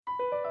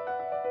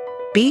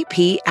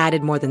BP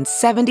added more than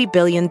 $70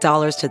 billion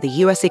to the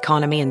U.S.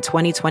 economy in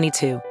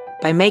 2022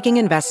 by making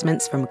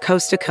investments from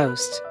coast to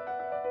coast.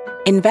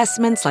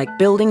 Investments like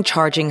building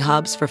charging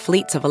hubs for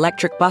fleets of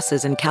electric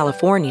buses in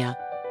California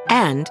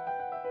and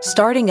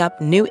starting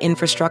up new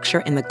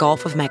infrastructure in the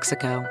Gulf of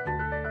Mexico.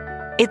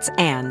 It's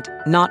and,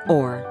 not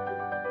or.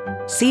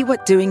 See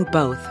what doing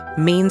both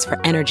means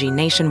for energy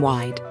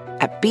nationwide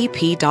at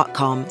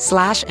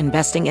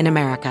bp.com/investing in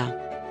America.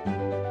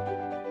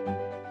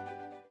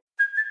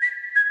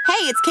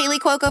 Hey, it's Kaylee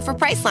Cuoco for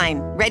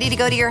Priceline. Ready to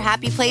go to your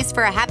happy place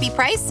for a happy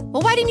price?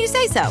 Well, why didn't you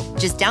say so?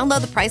 Just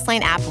download the Priceline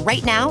app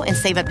right now and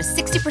save up to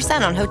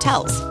 60% on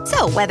hotels.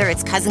 So whether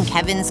it's Cousin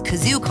Kevin's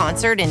Kazoo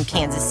Concert in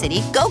Kansas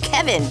City, go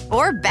Kevin,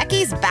 or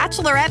Becky's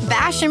Bachelorette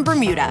Bash in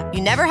Bermuda,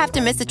 you never have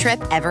to miss a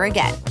trip ever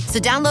again. So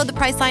download the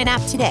Priceline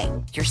app today.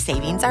 Your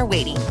savings are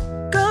waiting.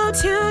 Go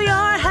to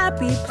your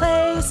happy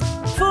place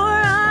for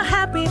a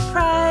happy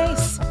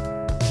price.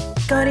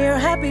 Go to your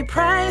happy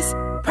price,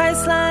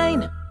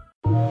 Priceline.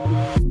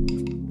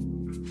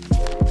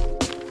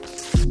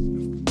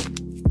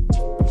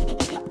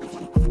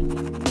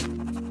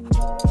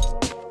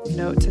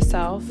 Note to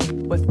Self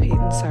with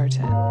Peyton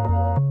Sarton.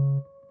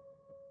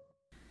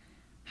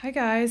 Hi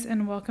guys,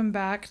 and welcome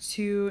back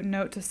to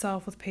Note to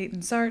Self with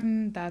Peyton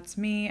Sarton. That's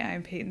me,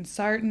 I'm Peyton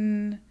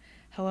Sarton.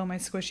 Hello my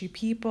squishy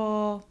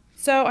people.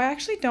 So I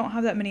actually don't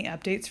have that many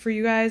updates for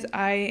you guys.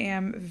 I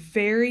am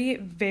very,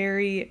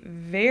 very,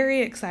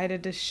 very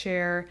excited to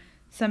share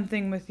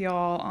something with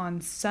y'all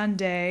on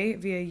Sunday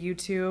via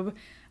YouTube.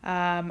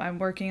 I'm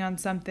working on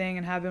something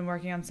and have been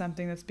working on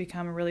something that's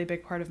become a really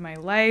big part of my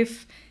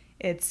life.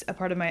 It's a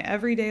part of my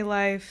everyday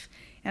life,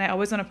 and I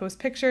always want to post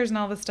pictures and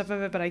all this stuff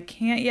of it, but I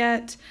can't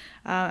yet,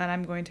 and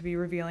I'm going to be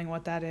revealing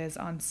what that is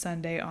on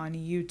Sunday on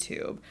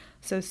YouTube.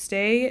 So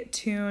stay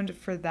tuned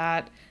for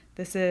that.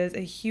 This is a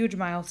huge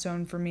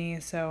milestone for me,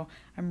 so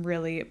I'm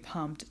really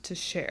pumped to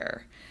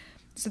share.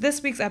 So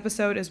this week's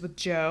episode is with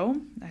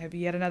Joe. I have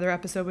yet another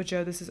episode with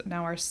Joe. This is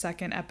now our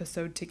second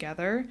episode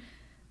together.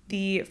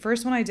 The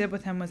first one I did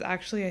with him was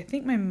actually, I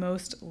think, my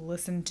most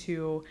listened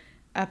to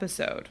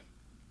episode,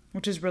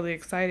 which is really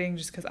exciting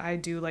just because I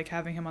do like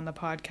having him on the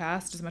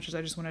podcast as much as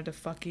I just wanted to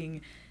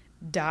fucking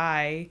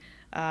die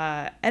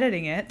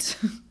editing it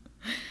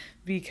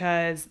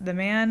because the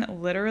man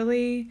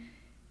literally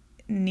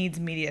needs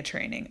media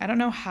training. I don't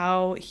know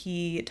how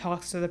he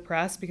talks to the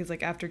press because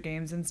like after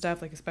games and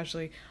stuff, like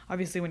especially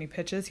obviously when he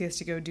pitches, he has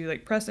to go do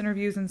like press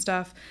interviews and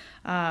stuff.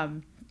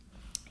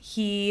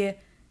 He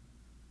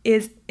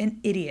is an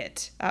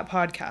idiot at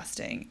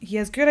podcasting. He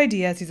has good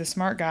ideas. He's a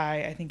smart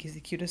guy. I think he's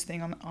the cutest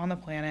thing on the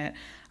planet.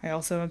 I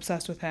also am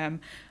obsessed with him.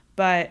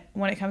 But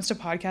when it comes to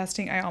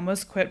podcasting, I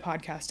almost quit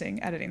podcasting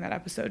editing that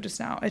episode just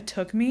now. It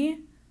took me,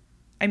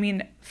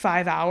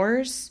 5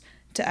 hours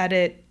to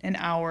edit an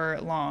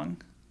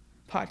hour-long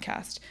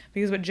podcast.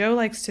 Because what Joe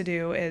likes to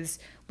do is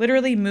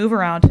literally move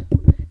around,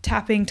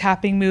 tapping,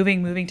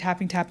 moving,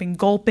 tapping,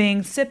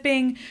 gulping,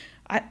 sipping.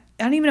 I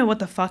don't even know what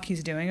the fuck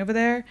he's doing over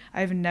there.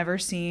 I've never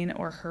seen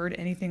or heard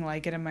anything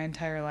like it in my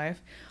entire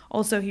life.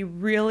 Also, he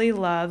really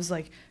loves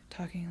like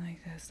talking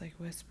like this, like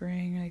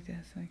whispering like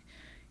this, like,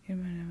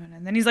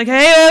 and then he's like,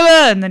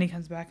 hey, and then he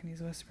comes back and he's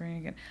whispering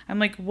again. I'm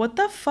like, what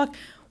the fuck?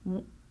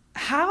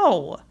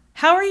 How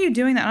are you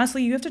doing that?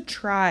 Honestly, you have to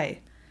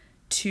try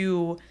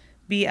to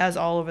be as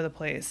all over the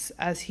place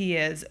as he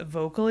is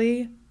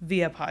vocally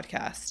via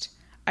podcast.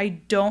 I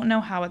don't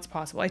know how it's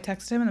possible. I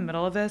texted him in the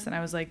middle of this and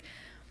I was like,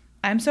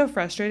 I'm so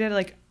frustrated.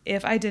 Like,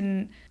 if I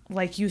didn't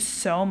like you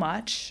so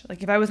much,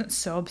 like if I wasn't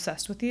so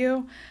obsessed with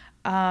you,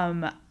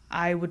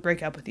 I would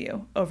break up with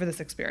you over this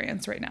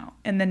experience right now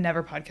and then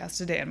never podcast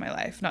a day in my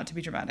life. Not to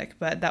be dramatic,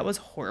 but that was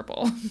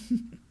horrible.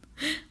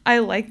 I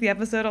like the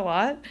episode a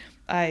lot.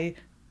 I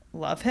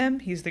love him.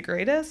 He's the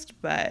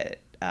greatest,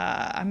 but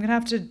I'm going to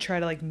have to try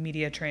to like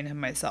media train him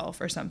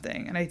myself or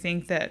something. And I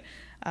think that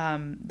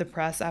the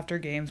press after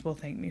games will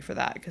thank me for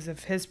that, because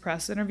if his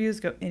press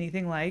interviews go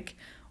anything like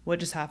what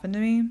just happened to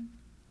me,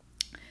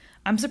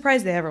 I'm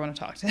surprised they ever want to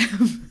talk to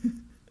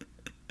him.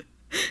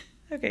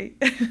 Okay,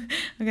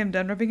 I'm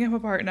done ripping him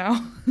apart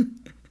now.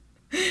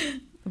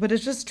 But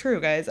it's just true,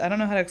 guys. I don't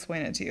know how to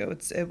explain it to you.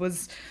 That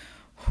was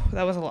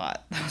a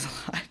lot.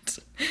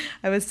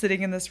 I was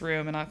sitting in this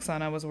room and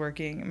Oksana was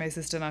working, my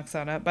assistant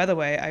Oksana. By the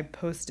way, I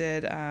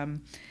posted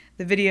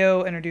the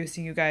video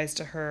introducing you guys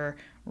to her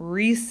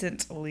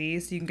recently,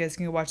 so you guys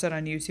can go watch that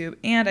on YouTube.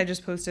 And I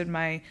just posted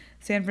my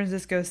San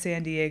Francisco,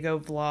 San Diego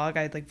vlog.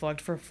 I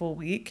vlogged for a full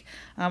week,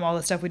 all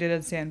the stuff we did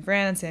in San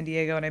Fran and San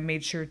Diego, and I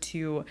made sure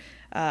to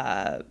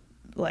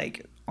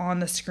on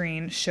the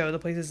screen show the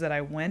places that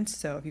I went.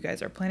 So if you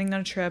guys are planning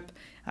on a trip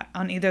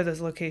on either of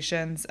those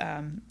locations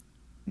in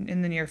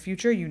the near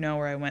future, you know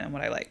where I went and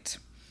what I liked.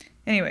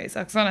 Anyways,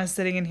 Oksana's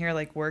sitting in here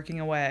working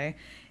away,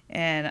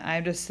 and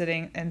I'm just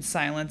sitting in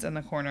silence in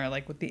the corner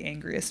with the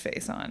angriest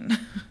face on.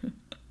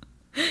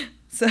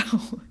 So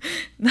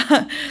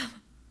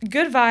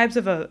good vibes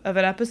of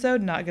an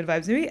episode, not good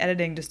vibes. Maybe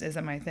editing just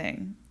isn't my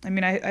thing. I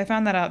mean, I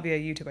found that out via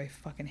YouTube. I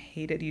fucking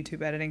hated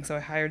YouTube editing, so I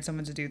hired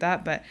someone to do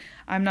that. But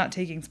I'm not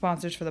taking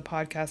sponsors for the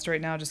podcast right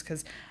now just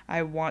because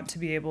I want to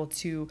be able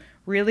to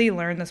really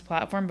learn this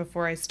platform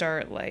before I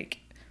start, like,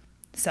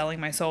 selling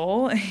my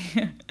soul.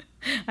 I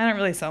don't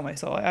really sell my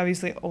soul. I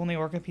obviously only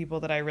work with people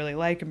that I really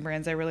like and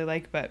brands I really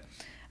like, but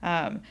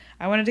I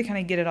wanted to kind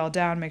of get it all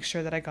down, make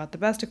sure that I got the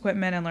best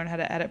equipment and learn how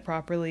to edit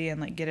properly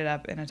and like get it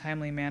up in a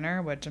timely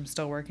manner, which I'm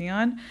still working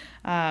on,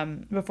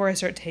 before I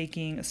start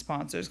taking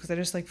sponsors, because I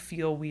just like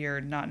feel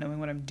weird not knowing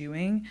what I'm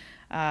doing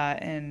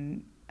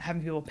and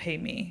having people pay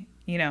me,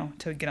 you know,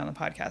 to get on the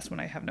podcast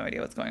when I have no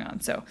idea what's going on.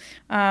 So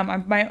I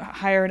might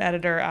hire an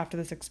editor after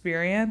this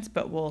experience,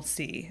 but we'll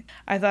see.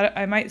 I thought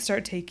I might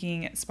start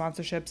taking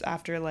sponsorships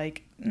after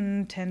like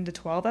 10 to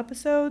 12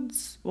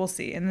 episodes. We'll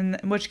see. And then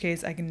in which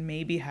case I can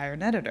maybe hire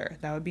an editor.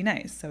 That would be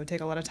nice. That would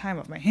take a lot of time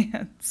off my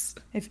hands.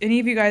 If any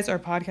of you guys are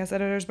podcast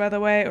editors, by the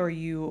way, or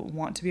you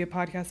want to be a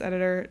podcast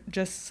editor,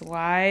 just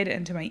slide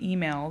into my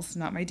emails,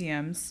 not my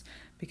DMs,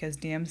 because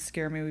DMs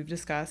scare me, we've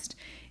discussed.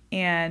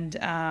 And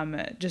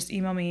just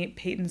email me,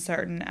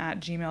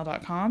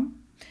 peytonsarton@gmail.com,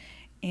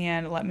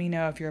 and let me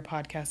know if you're a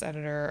podcast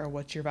editor or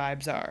what your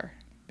vibes are,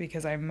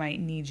 because I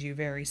might need you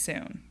very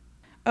soon.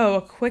 Oh,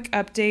 a quick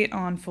update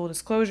on full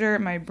disclosure.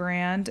 My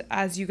brand,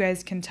 as you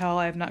guys can tell,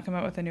 I have not come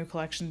out with a new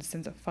collection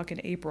since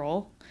fucking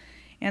April.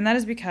 And that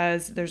is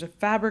because there's a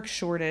fabric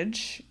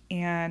shortage,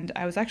 and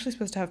I was actually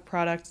supposed to have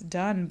products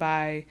done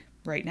by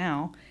right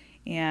now.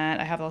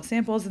 And I have all the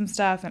samples and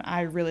stuff, and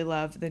I really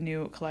love the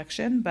new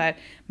collection, but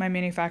my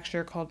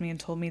manufacturer called me and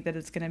told me that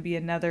it's going to be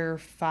another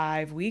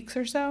 5 weeks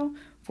or so,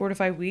 4 to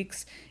 5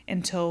 weeks,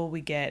 until we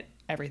get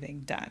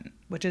everything done,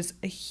 which is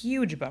a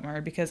huge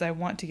bummer because I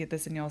want to get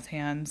this in y'all's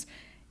hands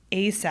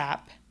ASAP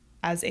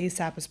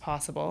as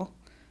possible.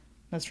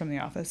 That's from The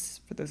Office,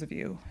 for those of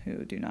you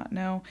who do not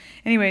know.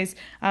 Anyways,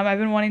 I've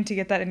been wanting to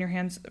get that in your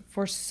hands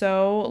for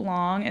so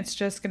long. It's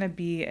just going to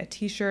be a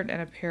t-shirt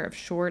and a pair of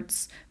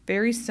shorts,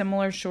 very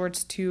similar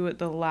shorts to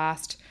the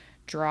last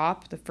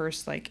drop, the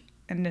first like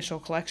initial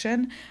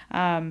collection.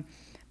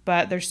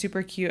 But they're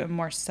super cute and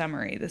more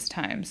summery this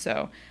time.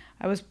 So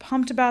I was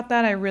pumped about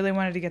that. I really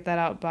wanted to get that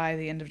out by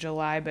the end of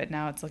July, but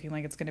now it's looking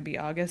like it's going to be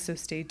August. So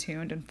stay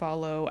tuned and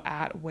follow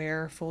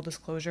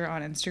 @wearfulldisclosure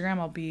on Instagram.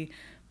 I'll be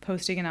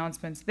posting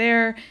announcements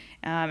there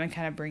and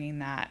kind of bringing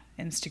that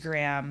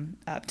Instagram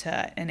up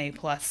to an A+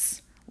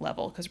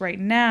 level, because right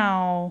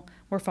now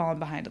we're falling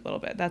behind a little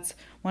bit. That's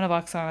one of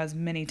Oksana's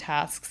many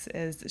tasks,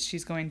 is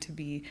she's going to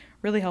be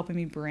really helping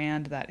me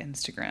brand that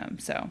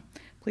Instagram. So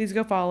please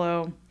go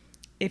follow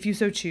if you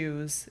so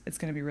choose. It's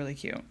going to be really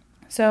cute.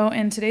 So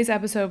in today's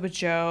episode with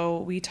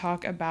Joe, we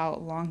talk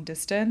about long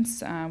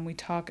distance. We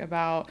talk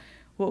about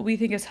what we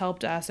think has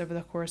helped us over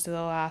the course of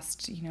the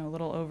last,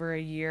 little over a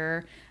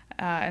year,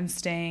 and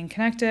staying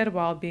connected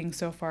while being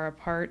so far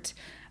apart.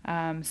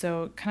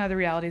 So kind of the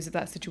realities of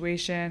that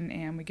situation,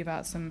 and we give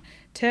out some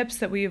tips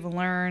that we've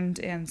learned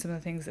and some of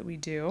the things that we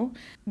do.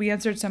 We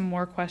answered some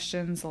more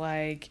questions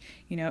like,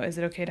 is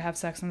it okay to have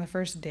sex on the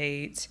first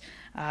date?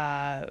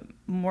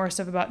 More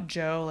stuff about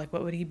Joe, like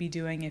what would he be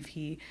doing if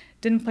he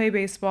didn't play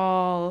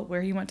baseball,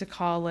 where he went to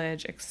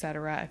college,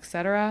 etc.,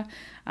 etc.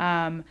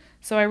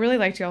 So I really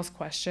liked y'all's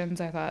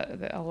questions. I thought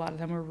that a lot of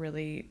them were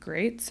really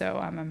great. So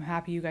I'm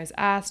happy you guys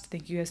asked.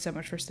 Thank you guys so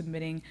much for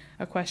submitting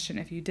a question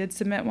if you did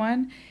submit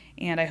one.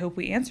 And I hope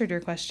we answered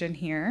your question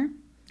here.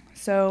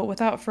 So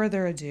without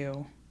further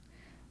ado,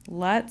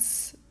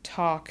 let's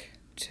talk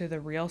to the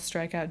real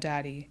strikeout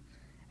daddy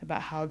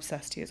about how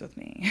obsessed he is with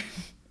me.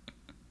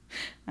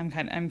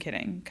 I'm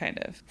kidding, kind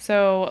of.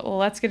 So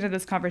let's get into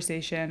this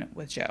conversation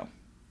with Joe.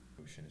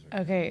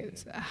 Okay,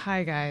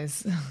 hi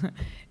guys.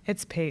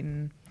 It's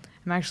Peyton.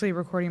 I'm actually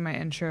recording my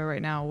intro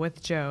right now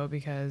with Joe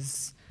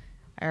because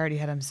I already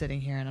had him sitting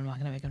here and I'm not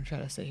going to make him try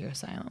to sit here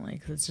silently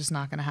because it's just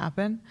not going to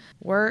happen.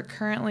 We're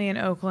currently in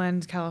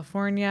Oakland,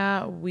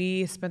 California.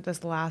 We spent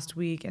this last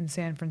week in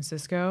San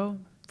Francisco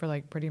for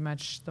like pretty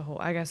much the whole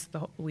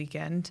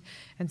weekend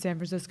in San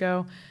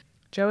Francisco.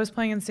 Joe was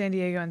playing in San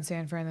Diego and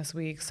San Fran this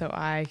week, so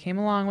I came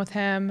along with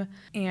him.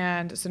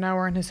 And so now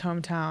we're in his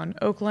hometown,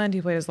 Oakland.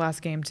 He played his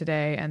last game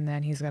today, and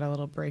then he's got a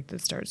little break that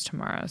starts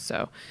tomorrow.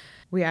 So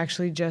we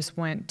actually just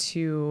went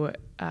to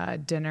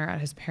dinner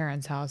at his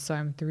parents' house, so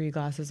I'm 3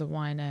 glasses of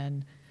wine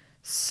in.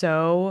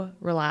 So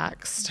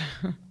relaxed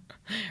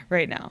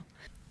right now.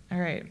 All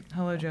right.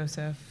 Hello,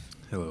 Joseph.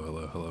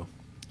 Hello.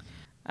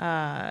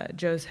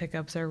 Joe's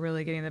hiccups are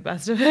really getting the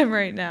best of him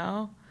right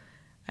now.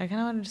 I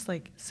kind of want to just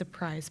like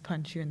surprise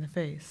punch you in the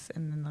face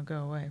and then they'll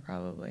go away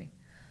probably.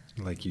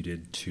 Like you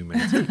did 2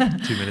 minutes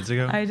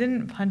ago? I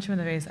didn't punch him in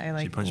the face. I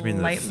like she punched me in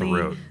the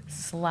throat.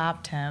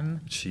 Slapped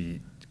him.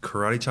 She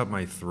karate chopped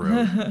my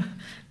throat.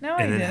 No,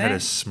 I didn't. And then had a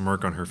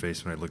smirk on her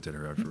face when I looked at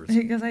her afterwards.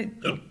 Because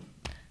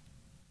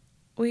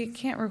we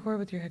can't record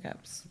with your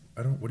hiccups.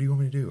 What do you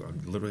want me to do?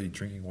 I'm literally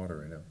drinking water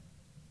right now.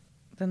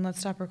 Then let's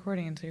stop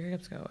recording until your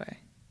hiccups go away.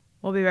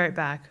 We'll be right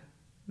back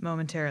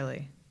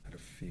momentarily. Out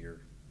of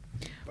fear.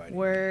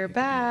 We're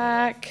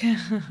back.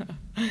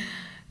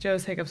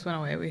 Joe's hiccups went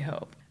away, we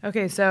hope.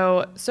 Okay,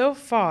 so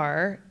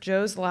far,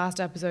 Joe's last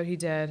episode he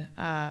did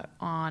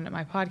on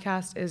my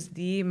podcast is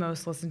the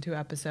most listened to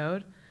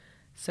episode.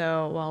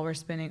 So while we're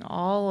spending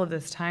all of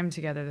this time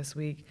together this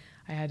week,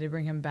 I had to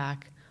bring him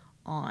back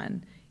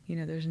on.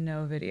 There's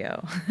no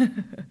video.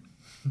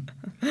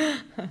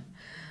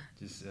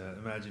 Just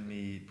imagine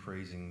me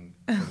praising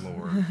the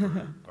Lord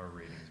for our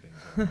ratings being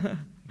so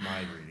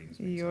my ratings.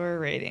 Your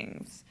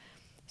ratings.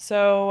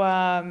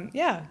 So,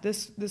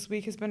 this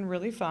week has been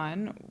really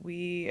fun.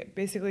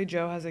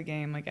 Joe has a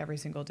game like every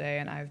single day,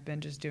 and I've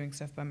been just doing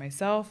stuff by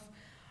myself.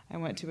 I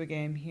went to a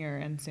game here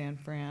in San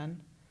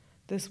Fran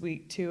this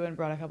week, too, and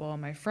brought a couple of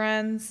my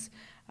friends.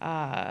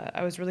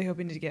 I was really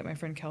hoping to get my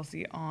friend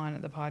Kelsey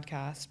on the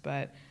podcast,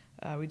 but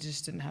we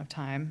just didn't have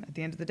time at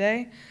the end of the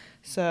day.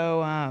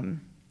 So,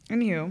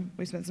 anywho,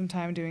 we spent some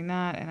time doing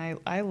that, and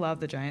I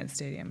love the Giants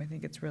Stadium. I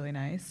think it's really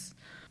nice.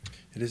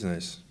 It is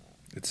nice.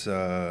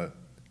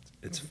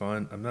 It's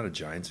fun. I'm not a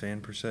Giants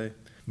fan per se,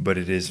 but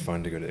it is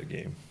fun to go to a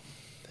game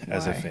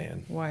as a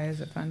fan. Why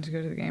is it fun to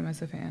go to the game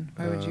as a fan?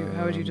 How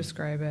would you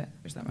describe it?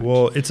 There's that much.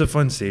 Well, it's a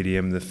fun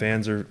stadium. The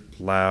fans are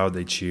loud.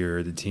 They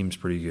cheer. The team's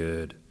pretty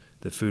good.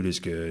 The food is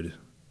good.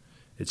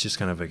 It's just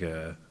kind of like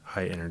a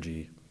high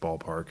energy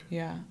ballpark.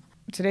 Yeah.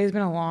 Today's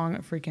been a long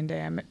freaking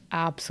day. I'm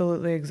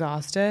absolutely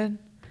exhausted,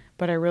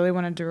 but I really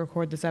wanted to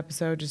record this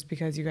episode just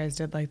because you guys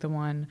did like the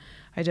one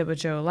I did with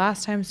Joe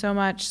last time so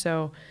much.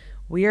 So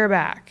we are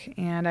back,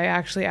 and I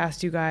actually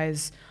asked you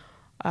guys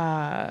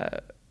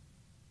to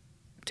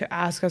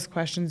ask us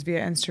questions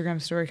via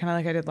Instagram story, kind of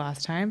like I did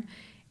last time.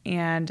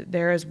 And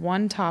there is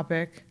one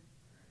topic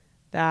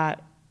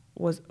that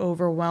was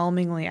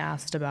overwhelmingly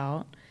asked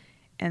about,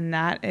 and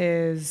that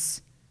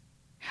is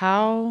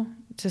how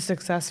to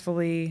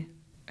successfully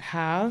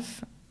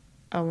have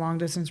a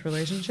long-distance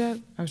relationship.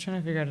 I was trying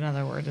to figure out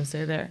another word to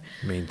say there.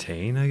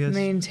 Maintain, I guess?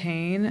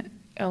 Maintain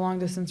a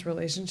long-distance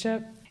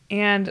relationship.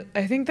 And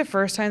I think the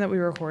first time that we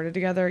recorded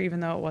together, even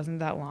though it wasn't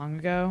that long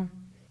ago,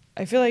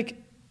 I feel like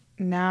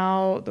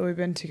now that we've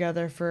been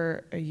together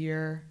for a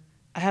year,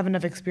 I have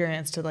enough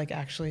experience to like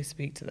actually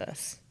speak to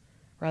this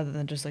rather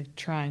than just like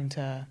trying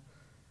to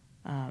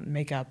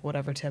make up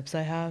whatever tips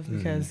I have,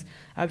 because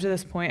up to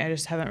this point, I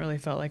just haven't really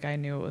felt like I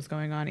knew what was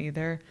going on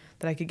either,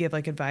 that I could give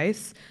like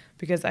advice,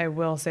 because I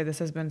will say this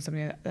has been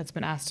something that's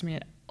been asked to me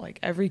at like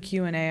every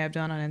Q&A I've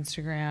done on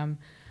Instagram,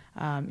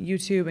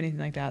 YouTube, anything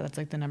like that. That's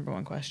like the number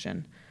one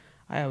question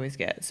I always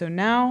get. So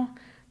now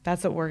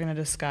that's what we're going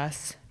to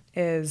discuss,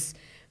 is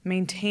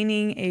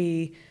maintaining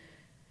a,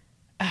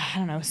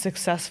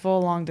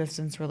 successful long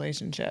distance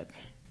relationship.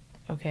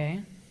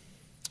 Okay.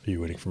 Are you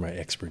waiting for my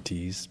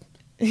expertise?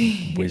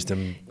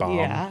 Wisdom bomb?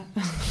 Yeah.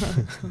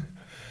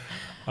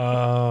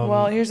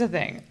 Well, here's the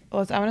thing.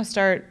 I'm going to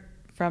start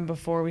from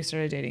before we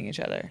started dating each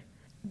other.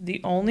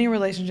 The only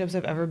relationships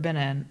I've ever been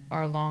in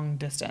are long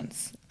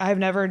distance. I've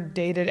never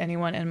dated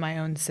anyone in my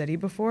own city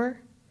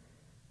before,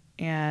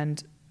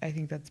 and I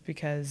think that's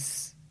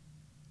because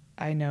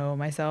I know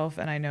myself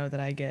and I know that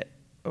I get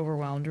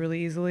overwhelmed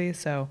really easily.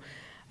 So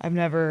I've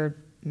never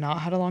not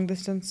had a long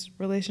distance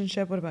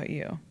relationship. What about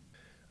you?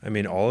 I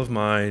mean, all of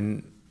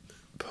mine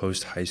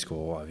post high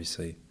school,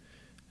 obviously,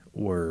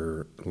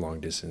 were long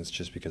distance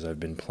just because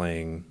I've been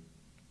playing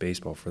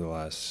baseball for the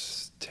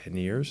last 10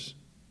 years.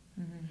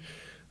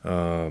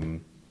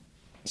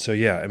 So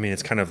yeah, I mean,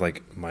 it's kind of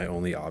like my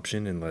only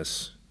option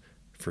unless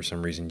for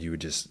some reason you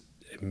would just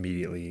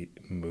immediately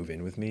move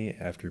in with me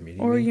after meeting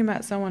me. Or you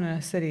met someone in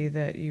a city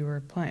that you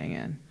were playing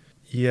in.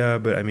 Yeah,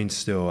 but I mean,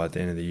 still at the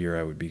end of the year,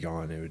 I would be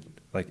gone.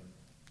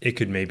 It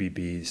could maybe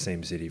be the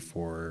same city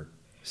for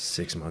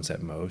 6 months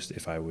at most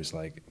if I was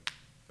like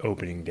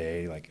opening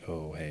day, like,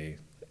 oh, hey.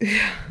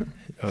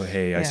 Oh,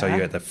 hey, I saw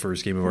you at the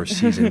first game of our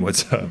season.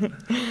 What's up?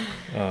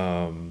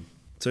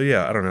 So,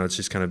 yeah, I don't know. It's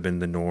just kind of been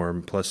the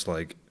norm. Plus,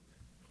 like,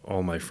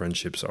 all my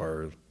friendships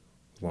are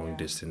long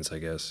distance, I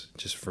guess,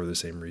 just for the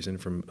same reason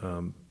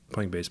from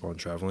playing baseball and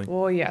traveling.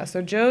 Well, yeah.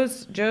 So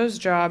Joe's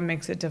job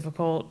makes it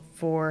difficult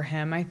for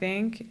him, I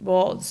think.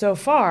 Well, so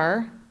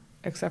far,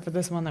 except for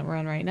this one that we're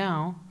in right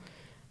now,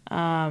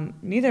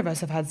 neither of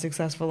us have had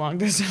successful long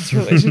distance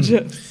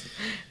relationships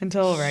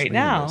until right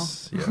now.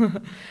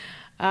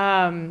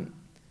 Yeah.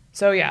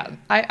 So yeah,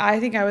 I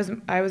think I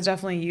was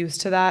definitely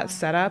used to that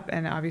setup,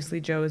 and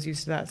obviously Joe was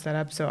used to that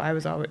setup, so I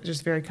was always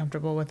just very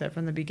comfortable with it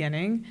from the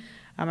beginning.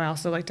 I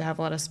also like to have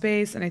a lot of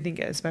space, and I think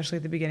especially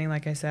at the beginning,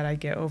 like I said, I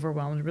get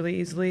overwhelmed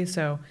really easily,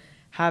 so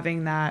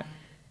having that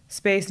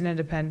space and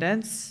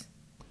independence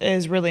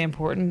is really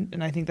important,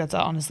 and I think that's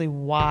honestly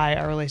why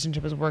our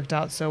relationship has worked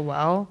out so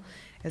well,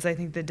 is I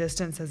think the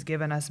distance has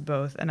given us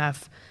both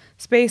enough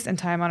space and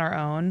time on our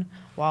own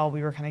while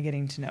we were kind of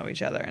getting to know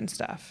each other and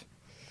stuff.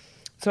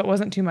 So it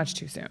wasn't too much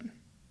too soon.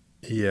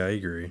 Yeah, I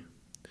agree.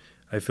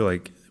 I feel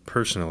like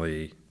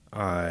personally,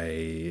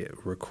 I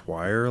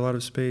require a lot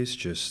of space.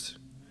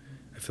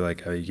 I feel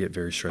like I get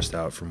very stressed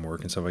out from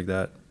work and stuff like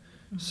that.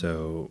 Mm-hmm.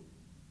 So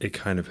it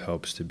kind of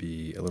helps to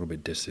be a little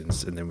bit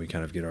distanced, and then we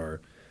kind of get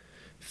our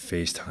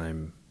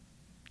FaceTime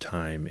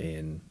time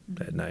in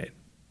at night.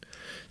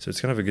 So it's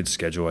kind of a good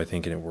schedule, I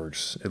think, and it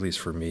works, at least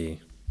for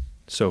me,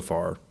 so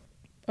far.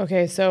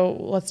 Okay, so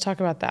let's talk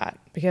about that.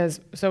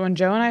 Because so when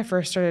Joe and I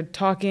first started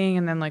talking,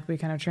 and then like we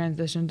kind of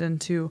transitioned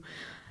into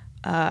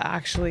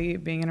actually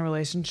being in a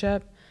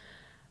relationship,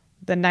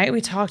 the night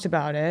we talked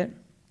about it,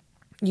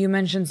 you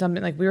mentioned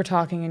something, like we were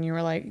talking and you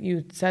were like,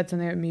 you said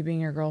something about me being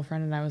your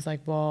girlfriend, and I was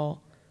like,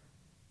 well,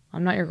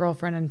 I'm not your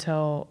girlfriend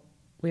until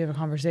we have a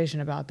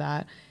conversation about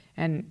that.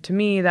 And to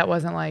me, that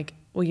wasn't like,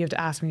 well, you have to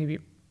ask me to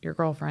be your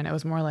girlfriend. It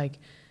was more like,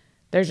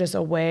 there's just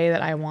a way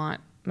that I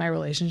want my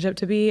relationship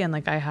to be, and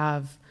like I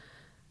have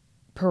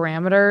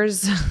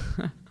parameters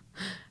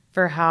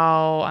for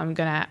how I'm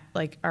gonna,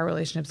 like, our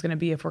relationship's gonna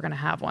be if we're gonna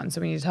have one.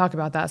 So we need to talk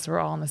about that so we're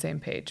all on the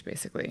same page,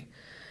 basically.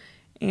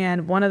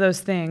 And one of those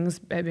things,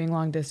 at being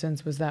long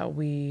distance, was that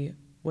we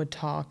would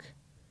talk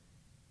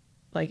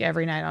like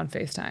every night on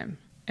FaceTime.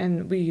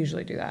 And we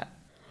usually do that.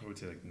 I would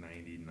say like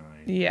 99.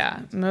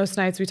 Yeah, most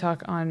nights we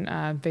talk on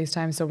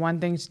FaceTime. So one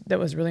thing that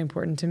was really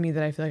important to me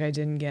that I feel like I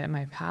didn't get in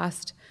my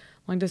past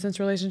long distance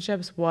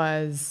relationships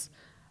was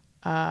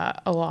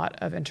a lot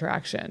of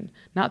interaction,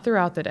 not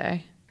throughout the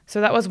day.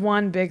 So that was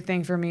one big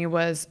thing for me,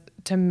 was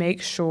to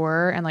make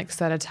sure and like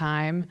set a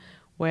time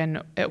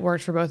when it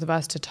worked for both of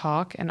us to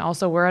talk. And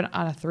also we're on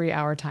a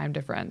 3-hour time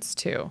difference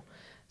too.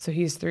 So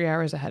he's 3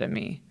 hours ahead of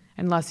me,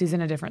 unless he's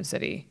in a different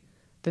city.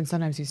 Then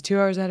sometimes he's 2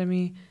 hours ahead of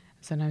me.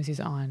 Sometimes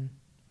he's on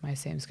my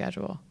same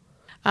schedule.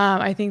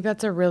 I think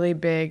that's a really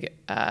big,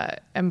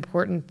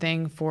 important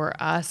thing for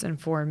us and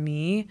for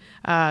me.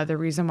 The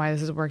reason why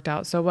this has worked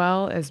out so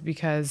well is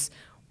because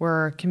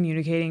we're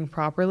communicating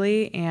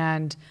properly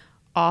and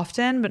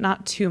often, but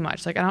not too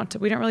much. Like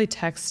we don't really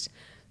text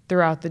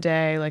throughout the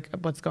day, like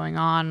what's going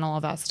on and all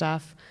of that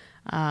stuff.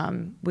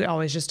 We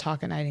always just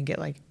talk at night and get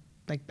like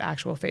the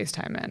actual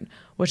FaceTime in,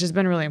 which has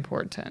been really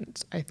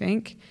important, I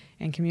think.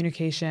 And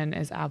communication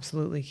is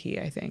absolutely key,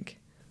 I think.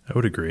 I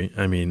would agree.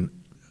 I mean,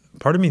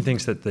 part of me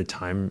thinks that the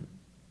time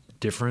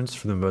difference,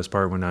 for the most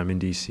part, when I'm in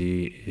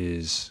DC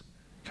is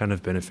kind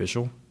of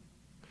beneficial,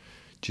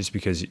 just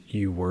because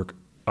you work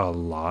a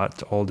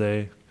lot all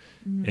day.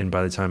 Mm-hmm. And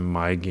by the time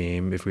my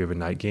game, if we have a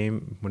night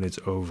game, when it's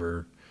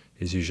over,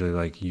 is usually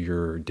like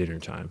your dinner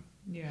time.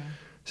 Yeah.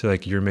 So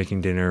like you're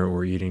making dinner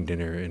or eating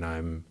dinner, and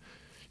I'm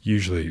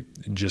usually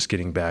just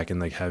getting back and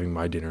like having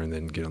my dinner and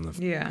then get on the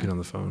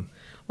phone.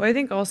 Well, I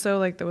think also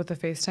like with the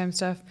FaceTime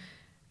stuff,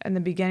 in the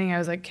beginning I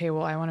was like, okay,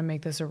 well, I want to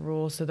make this a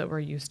rule so that we're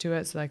used to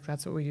it. So like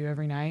that's what we do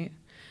every night.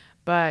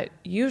 But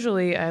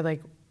usually I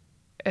like,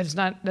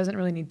 doesn't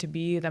really need to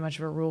be that much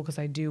of a rule, because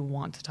I do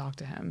want to talk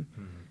to him.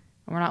 Mm-hmm.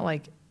 And we're not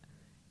like,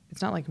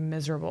 it's not like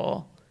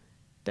miserable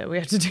that we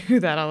have to do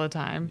that all the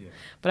time. Yeah.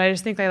 But I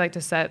just think I like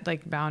to set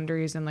like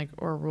boundaries and like,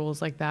 or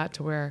rules like that,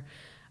 to where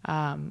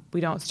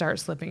we don't start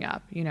slipping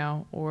up,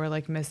 or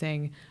like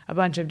missing a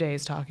bunch of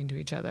days talking to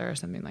each other or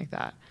something like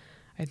that.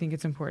 I think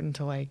it's important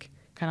to like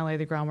kind of lay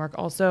the groundwork.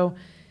 Also,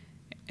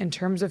 in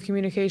terms of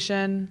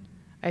communication,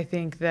 I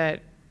think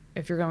that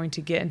if you're going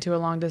to get into a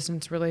long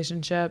distance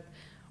relationship,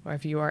 or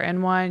if you are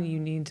in one, you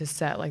need to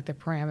set like the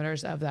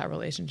parameters of that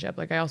relationship.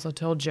 Like I also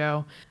told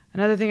Joe,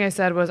 another thing I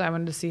said was I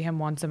wanted to see him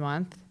once a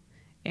month,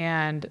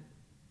 and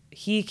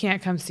he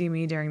can't come see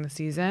me during the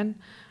season,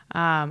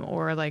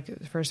 or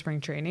like for spring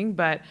training.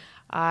 But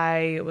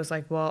I was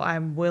like, well,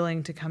 I'm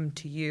willing to come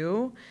to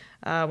you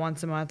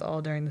once a month,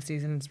 all during the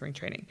season and spring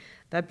training.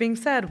 That being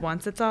said,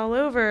 once it's all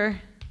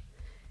over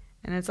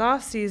and it's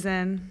off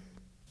season,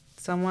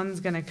 someone's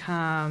going to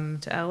come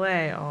to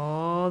LA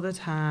all the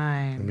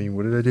time. I mean,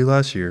 what did I do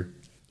last year?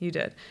 You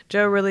did.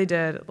 Joe really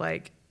did.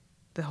 Like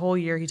the whole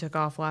year he took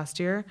off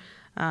last year,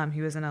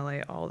 he was in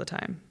LA all the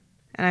time.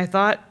 And I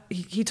thought,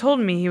 he told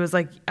me, he was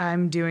like,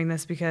 I'm doing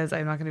this because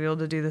I'm not going to be able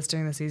to do this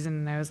during the season.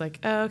 And I was like,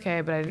 oh,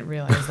 okay. But I didn't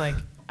realize like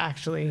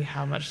actually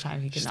how much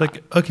time he could. Just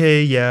like,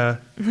 okay, yeah,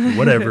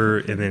 whatever.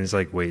 And then it's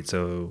like, wait,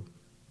 so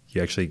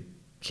you actually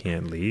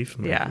can't leave?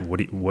 Like, yeah. What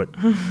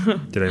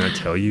did I not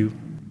tell you?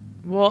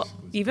 Well,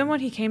 even when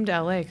he came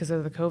to LA because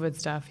of the COVID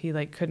stuff, he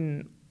like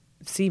couldn't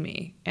see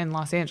me in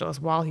Los Angeles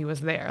while he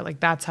was there.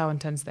 Like that's how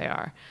intense they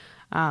are.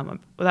 Well,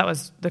 that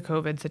was the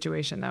COVID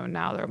situation though.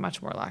 Now they're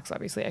much more lax.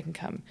 Obviously I can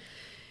come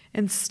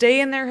and stay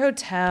in their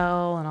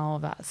hotel and all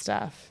of that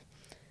stuff.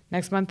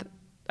 Next month,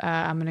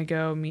 I'm going to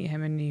go meet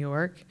him in New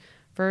York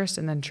first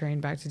and then train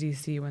back to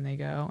DC when they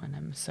go. And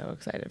I'm so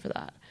excited for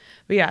that.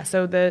 But yeah,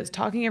 so the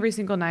talking every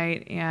single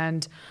night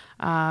and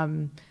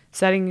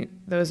setting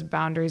those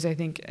boundaries, I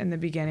think in the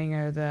beginning,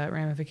 are the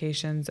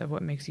ramifications of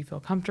what makes you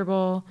feel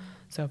comfortable.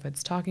 So if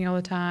it's talking all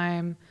the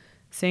time,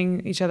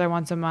 seeing each other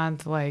once a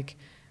month, like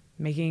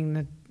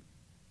making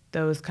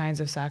those kinds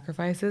of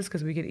sacrifices,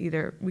 because we could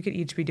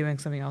each be doing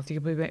something else.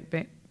 You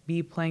could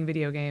be playing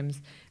video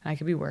games and I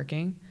could be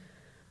working.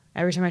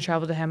 Every time I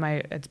travel to him,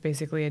 it's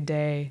basically a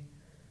day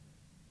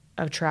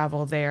of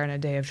travel there and a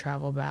day of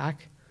travel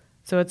back.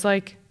 So it's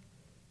like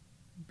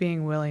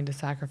being willing to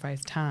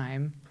sacrifice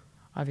time,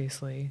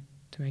 obviously,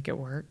 to make it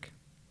work.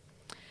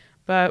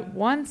 But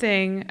one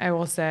thing I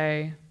will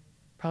say,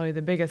 probably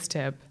the biggest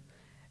tip,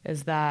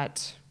 is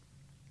that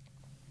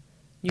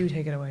you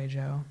take it away,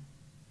 Joe.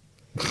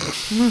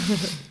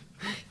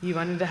 You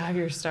wanted to have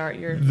your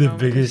The moment of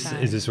biggest,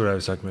 shine. is this what I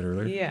was talking about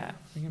earlier? Yeah,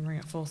 we can bring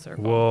it full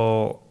circle.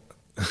 Well,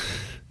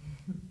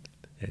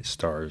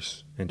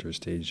 stars enter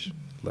stage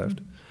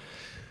left.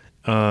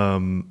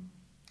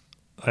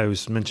 I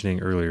was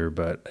mentioning earlier,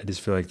 but I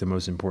just feel like the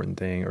most important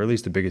thing, or at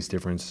least the biggest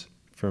difference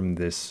from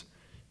this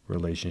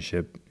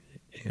relationship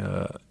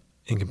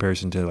in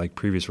comparison to like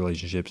previous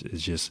relationships,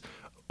 is just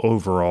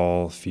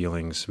overall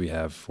feelings we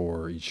have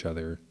for each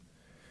other.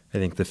 I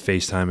think the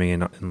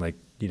FaceTiming and like,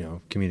 you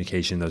know,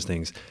 communication, those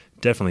things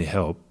definitely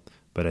help.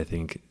 But I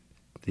think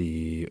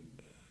the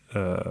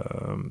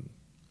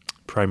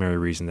primary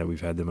reason that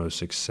we've had the most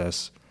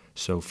success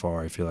so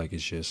far, I feel like,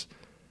 is just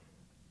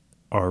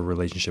our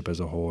relationship as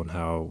a whole and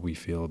how we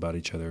feel about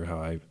each other,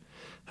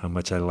 how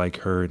much I like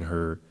her and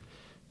her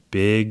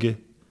big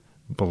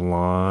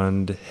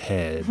blonde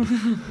head.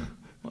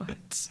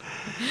 What?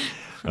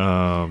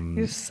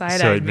 You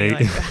side-eyed me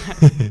like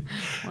that.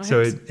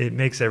 So it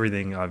makes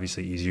everything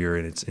obviously easier,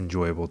 and it's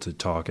enjoyable to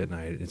talk at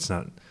night. It's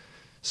not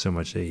so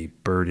much a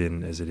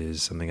burden as it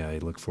is something I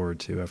look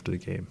forward to after the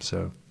game.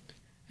 So,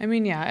 I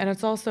mean, yeah, and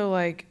it's also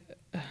like,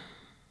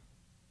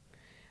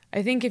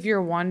 I think if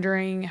you're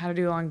wondering how to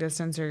do long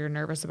distance, or you're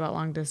nervous about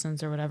long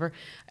distance or whatever,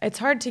 it's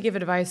hard to give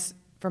advice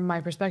from my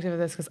perspective of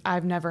this because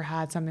I've never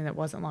had something that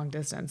wasn't long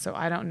distance. So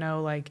I don't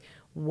know like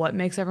what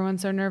makes everyone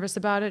so nervous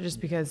about it, just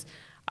because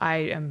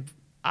I'm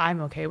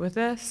okay with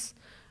this.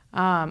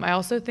 I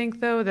also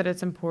think though that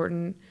it's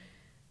important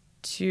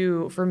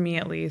for me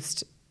at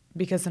least,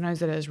 because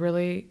sometimes it is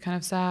really kind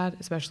of sad,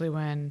 especially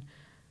when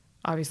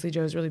obviously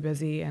Joe's really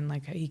busy and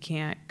like he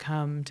can't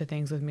come to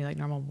things with me like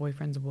normal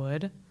boyfriends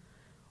would.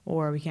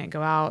 Or we can't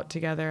go out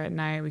together at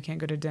night. We can't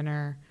go to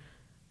dinner.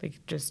 Like,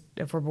 just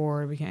if we're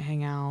bored, we can't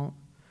hang out.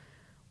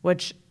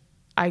 Which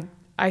I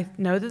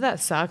know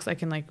that sucks. I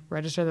can like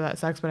register that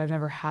sucks, but I've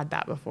never had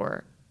that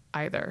before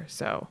either.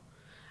 So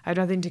I have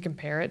nothing to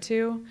compare it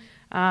to.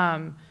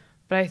 But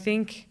I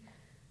think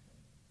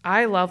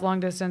I love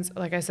long distance.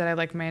 Like I said, I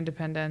like my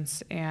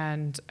independence,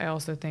 and I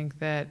also think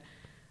that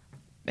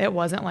it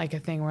wasn't like a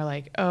thing where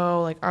like,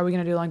 oh, like, are we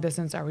gonna do long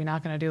distance? Are we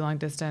not gonna do long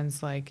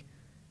distance? Like,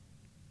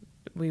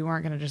 we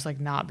weren't going to just like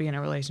not be in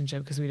a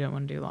relationship because we didn't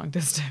want to do long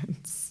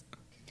distance.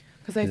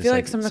 Because I feel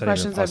like some of the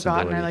questions I've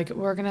gotten are like,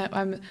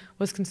 I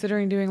was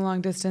considering doing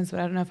long distance, but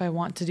I don't know if I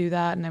want to do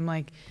that. And I'm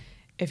like,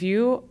 if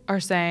you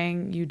are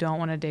saying you don't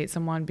want to date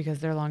someone because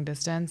they're long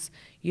distance,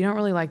 you don't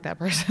really like that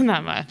person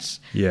that much.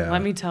 Yeah.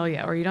 Let me tell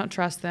you, or you don't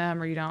trust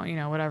them, or you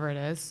don't, whatever it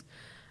is.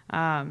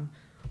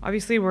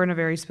 Obviously we're in a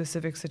very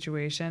specific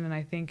situation. And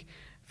I think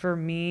for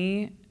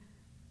me,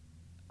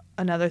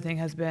 another thing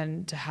has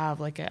been to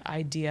have like an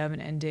idea of an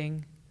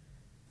ending.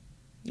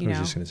 I was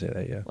just going to say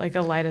that, yeah. Like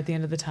a light at the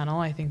end of the tunnel.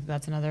 I think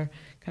that's another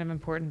kind of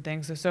important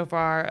thing. So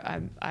far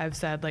I've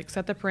said like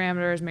set the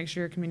parameters, make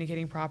sure you're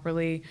communicating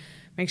properly,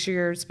 make sure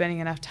you're spending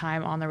enough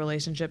time on the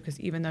relationship, because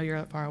even though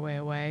you're far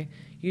away,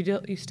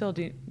 you still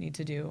do need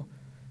to do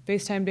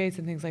FaceTime dates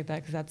and things like that,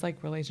 because that's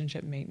like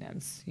relationship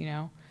maintenance,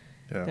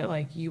 that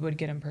like you would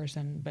get in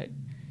person. But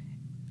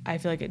I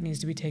feel like it needs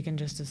to be taken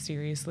just as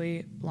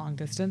seriously long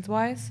distance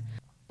wise.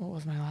 What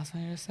was my last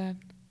one I just said?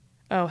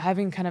 Oh,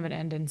 having kind of an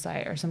end in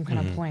sight or some kind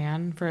of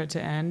plan for it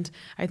to end.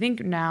 I think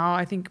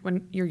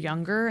when you're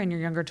younger, in your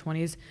younger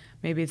 20s,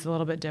 maybe it's a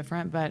little bit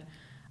different, but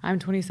I'm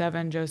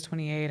 27, Joe's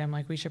 28. I'm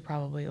like, we should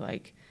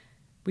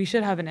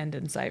have an end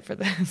in sight for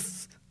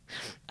this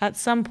at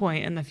some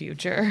point in the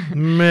future.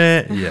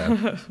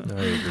 Yeah,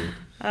 I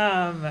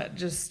agree.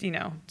 Just,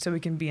 so we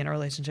can be in a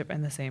relationship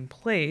in the same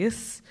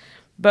place.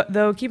 But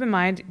though, keep in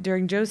mind,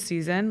 during Joe's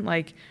season,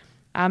 like,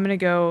 I'm going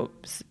to go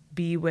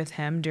be with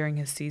him during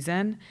his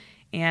season,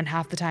 and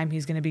half the time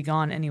he's going to be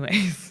gone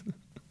anyways.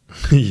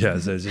 Yeah,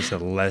 so it's just a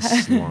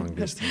less long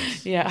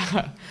distance.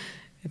 Yeah,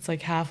 it's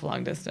like half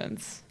long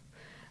distance.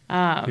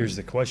 Here's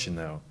the question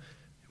though.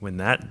 When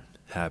that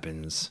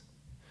happens,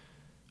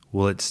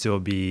 will it still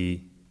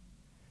be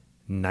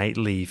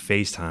nightly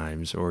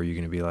FaceTimes, or are you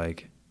going to be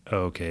like,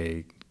 oh,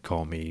 okay,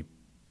 call me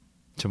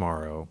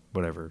tomorrow,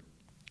 whatever?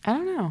 I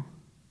don't know.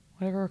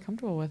 Whatever we're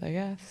comfortable with, I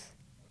guess.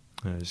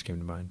 That just came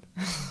to mind.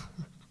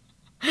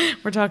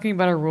 We're talking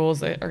about our rules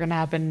that are going to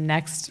happen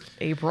next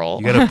April.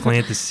 You got to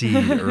plant the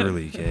seed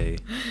early, Kay.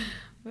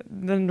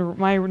 Then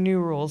my new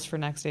rules for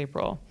next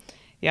April.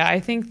 Yeah, I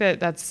think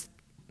that's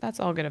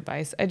all good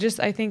advice.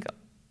 I think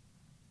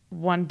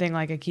one thing,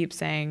 like I keep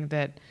saying,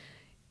 that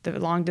the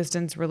long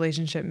distance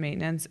relationship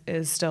maintenance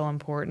is still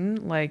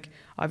important. Like,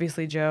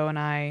 obviously Joe and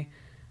I,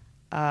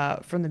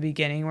 from the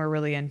beginning, we're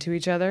really into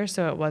each other.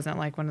 So it wasn't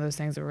like one of those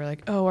things that we're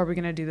like, oh, are we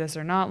going to do this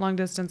or not long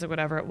distance or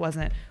whatever. It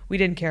wasn't, we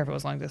didn't care if it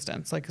was long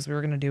distance, like, because we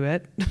were going to do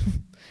it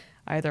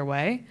either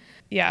way.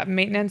 Yeah,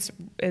 maintenance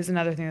is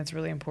another thing that's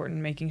really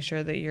important, making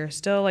sure that you're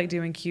still like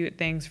doing cute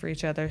things for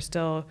each other,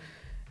 still,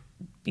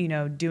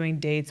 doing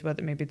dates,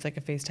 whether maybe it's like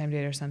a FaceTime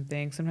date or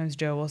something. Sometimes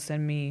Joe will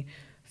send me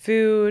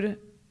food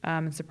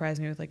and surprise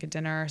me with like a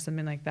dinner or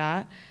something like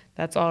that.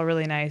 That's all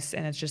really nice,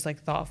 and it's just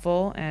like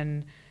thoughtful,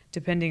 and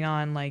depending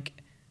on like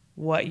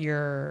what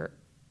your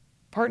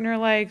partner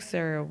likes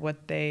or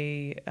what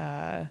they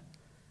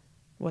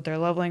what their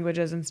love language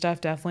is and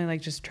stuff. Definitely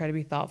like just try to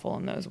be thoughtful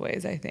in those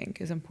ways, I think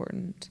is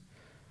important.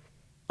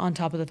 On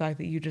top of the fact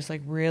that you just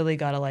like really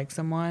got to like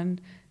someone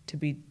to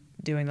be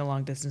doing the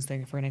long distance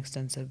thing for an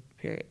extensive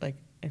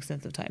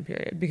time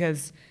period,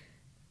 because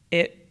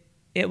it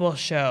will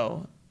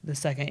show the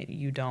second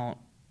you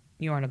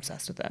aren't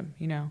obsessed with them,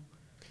 you know?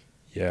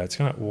 Yeah, it's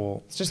kind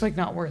of, it's just like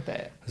not worth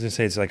it. I was gonna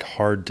say it's like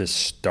hard to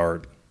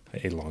start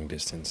a long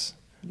distance.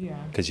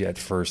 Yeah. Because at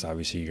first,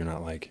 obviously, you're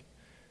not like,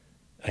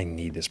 I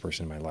need this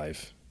person in my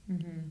life.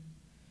 Mm-hmm.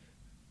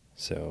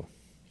 So,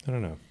 I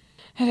don't know.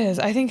 It is.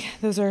 I think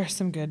those are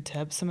some good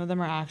tips. Some of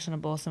them are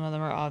actionable. Some of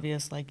them are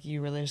obvious. Like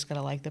you really just got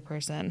to like the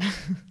person.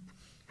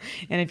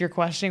 And if you're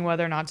questioning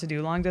whether or not to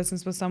do long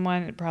distance with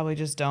someone, probably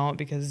just don't,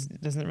 because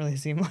it doesn't really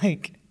seem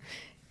like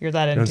you're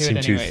that into it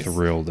anyways. Don't seem too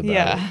thrilled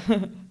about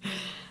it.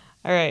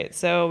 All right.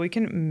 So we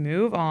can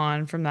move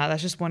on from that.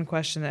 That's just one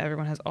question that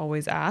everyone has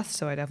always asked.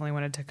 So I definitely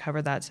wanted to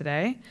cover that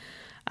today.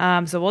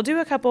 So we'll do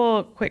a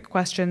couple quick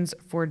questions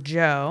for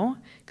Joe,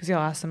 because he'll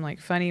ask some like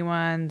funny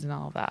ones and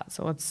all of that.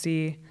 So let's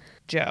see.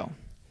 Joe,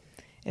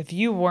 if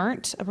you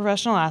weren't a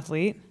professional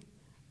athlete,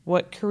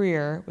 what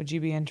career would you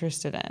be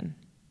interested in?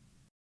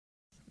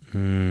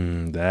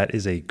 That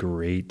is a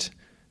great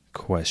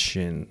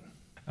question.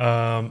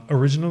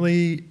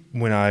 Originally,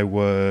 when I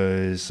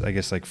was, I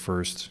guess, like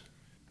first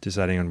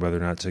deciding on whether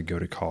or not to go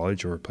to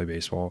college or play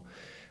baseball,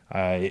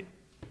 I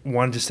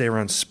wanted to stay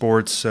around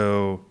sports.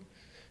 So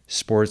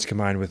sports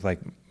combined with like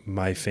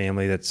my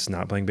family that's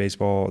not playing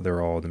baseball,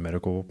 they're all in the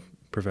medical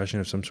profession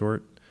of some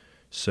sort.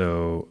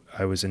 So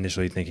I was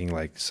initially thinking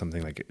like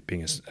something like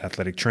being an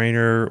athletic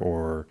trainer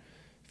or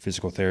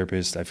physical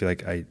therapist. I feel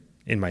like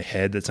in my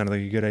head, that sounded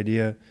like a good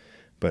idea.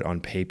 But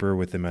on paper,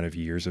 with the amount of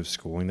years of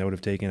schooling that would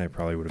have taken, I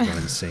probably would have gone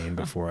insane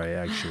before I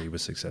actually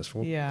was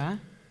successful. Yeah.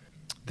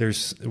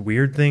 There's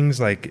weird things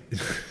like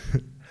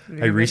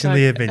I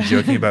recently have been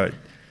joking about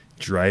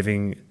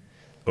driving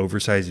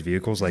oversized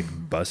vehicles like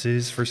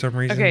buses for some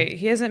reason. Okay,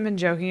 he hasn't been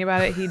joking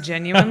about it. He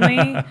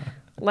genuinely,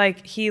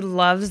 like, he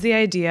loves the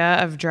idea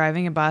of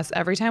driving a bus.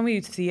 Every time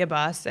we see a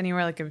bus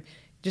anywhere, like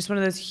just one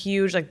of those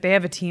huge, like they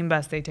have a team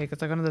bus they take.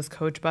 It's like one of those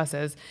coach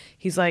buses.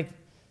 He's like,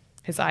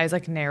 his eyes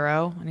like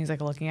narrow and he's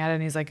like looking at it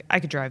and he's like, I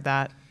could drive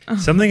that.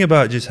 Something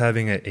about just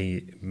having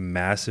a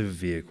massive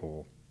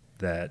vehicle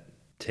that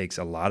takes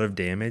a lot of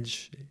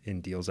damage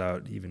and deals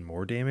out even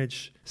more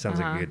damage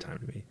sounds like a good time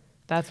to me.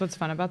 That's what's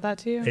fun about that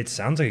to you? It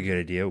sounds like a good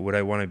idea. Would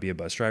I want to be a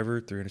bus driver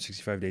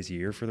 365 days a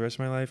year for the rest of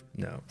my life?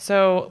 No.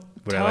 So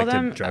would I like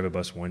to drive a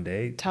bus one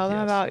day? Tell them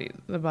about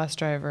the bus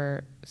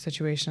driver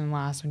situation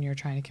last when you were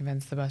trying to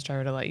convince the bus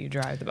driver to let you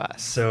drive the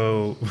bus.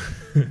 So,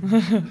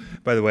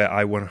 by the way,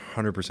 I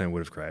 100% would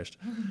have crashed.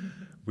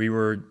 We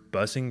were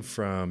busing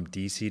from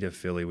DC to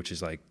Philly, which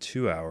is like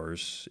 2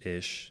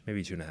 hours-ish,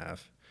 maybe 2.5.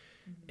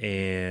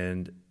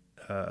 And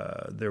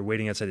they're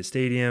waiting outside the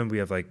stadium. We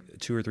have like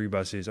 2 or 3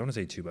 buses. I want to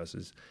say 2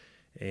 buses.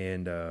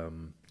 And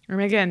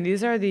again,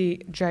 these are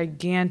the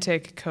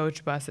gigantic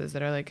coach buses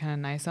that are like kind of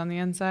nice on the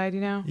inside,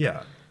 you know?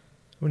 Yeah.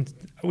 I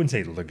wouldn't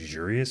say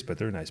luxurious, but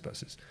they're nice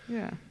buses.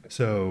 Yeah.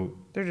 So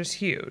they're just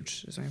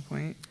huge, is my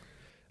point.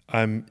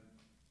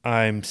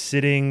 I'm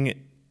sitting,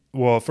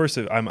 well, first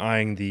I'm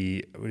eyeing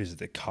the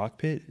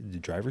cockpit, the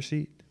driver's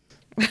seat?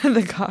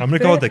 The cockpit? I'm going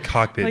to call it the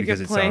cockpit like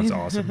because it sounds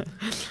awesome.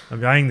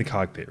 I'm eyeing the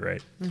cockpit,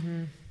 right?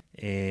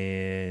 Mm-hmm.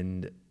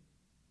 And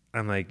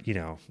I'm like,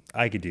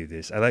 I could do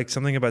this. I like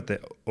something about the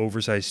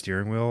oversized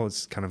steering wheel.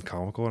 It's kind of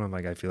comical. And I'm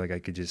like, I feel like I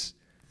could just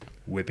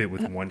whip it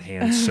with one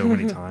hand so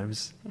many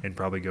times and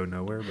probably go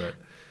nowhere. But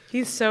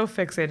he's so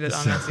fixated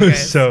on this, you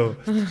guys.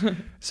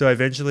 So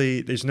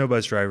eventually there's no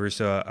bus driver.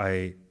 So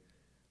I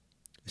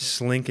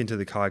slink into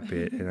the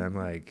cockpit and I'm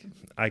like,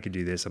 I could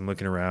do this. I'm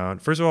looking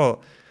around. First of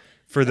all,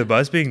 for the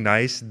bus being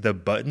nice, the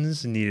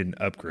buttons need an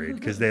upgrade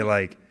because they're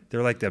like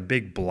the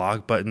big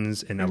block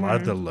buttons, and a lot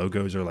of the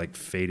logos are like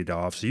faded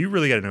off. So you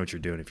really got to know what you're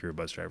doing if you're a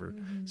bus driver.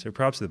 So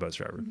props to the bus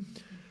driver.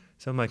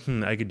 So I'm like,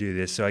 I could do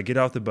this. So I get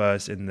off the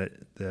bus, and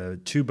the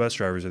 2 bus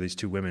drivers are these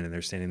 2 women, and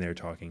they're standing there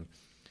talking.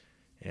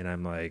 And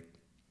I'm like,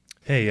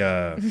 hey,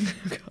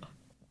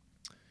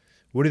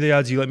 what are the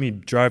odds you let me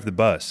drive the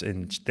bus?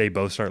 And they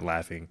both start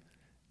laughing.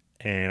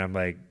 And I'm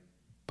like,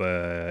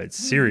 but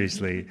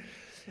seriously.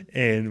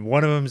 And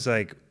one of them's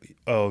like,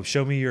 oh,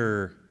 show me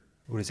your...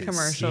 What is it?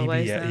 Commercial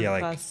license, yeah,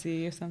 like Class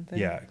C or something.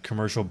 Yeah,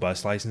 commercial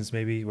bus license,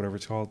 maybe, whatever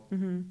it's called.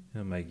 Mm-hmm. And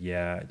I'm like,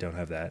 yeah, I don't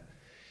have that.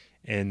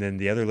 And then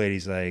the other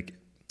lady's like,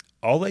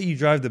 I'll let you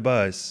drive the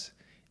bus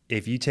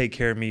if you take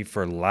care of me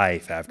for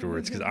life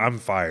afterwards because I'm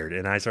fired.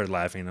 And I started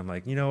laughing. And I'm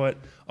like, you know what?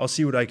 I'll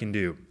see what I can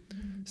do.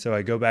 Mm-hmm. So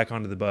I go back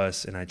onto the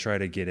bus and I try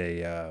to get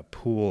a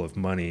pool of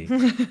money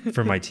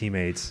for my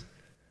teammates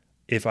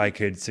if I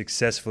could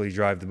successfully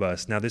drive the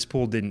bus. Now, this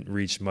pool didn't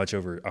reach much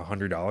over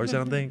 $100, I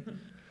don't think.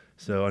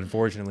 So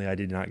unfortunately, I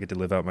did not get to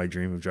live out my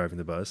dream of driving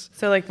the bus.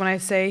 So like when I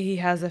say he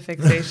has a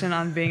fixation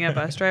on being a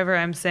bus driver,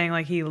 I'm saying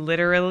like he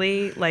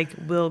literally like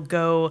will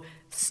go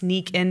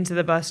sneak into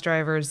the bus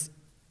driver's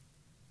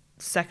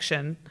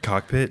section.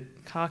 Cockpit.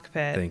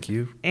 Thank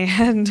you.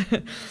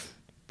 And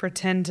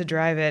pretend to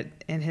drive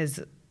it in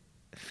his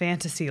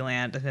fantasy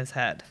land in his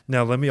head.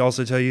 Now, let me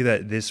also tell you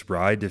that this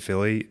ride to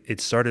Philly,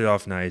 it started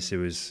off nice. It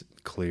was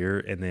clear.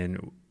 And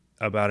then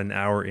about an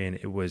hour in,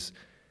 it was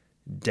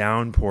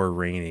downpour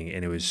raining.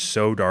 And it was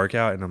so dark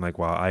out. And I'm like,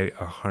 wow, I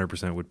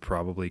 100% would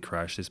probably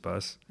crash this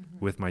bus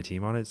with my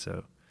team on it.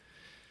 So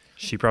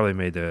she probably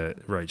made the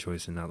right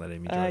choice in not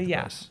letting me drive the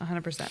bus.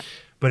 100%.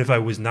 But if I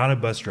was not a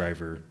bus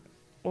driver,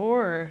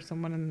 or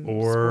someone in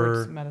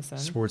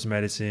sports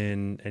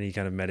medicine, any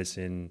kind of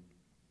medicine,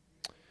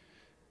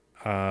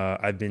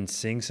 I've been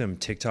seeing some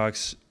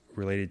TikToks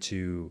related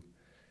to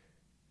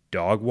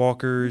dog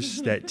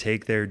walkers that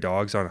take their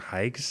dogs on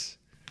hikes.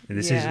 And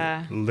this is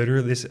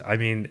literally this. I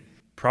mean,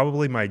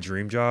 probably my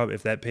dream job.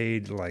 If that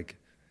paid like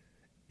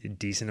a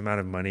decent amount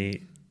of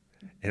money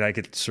and I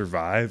could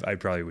survive, I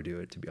probably would do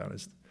it, to be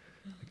honest.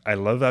 I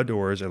love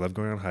outdoors. I love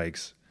going on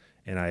hikes,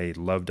 and I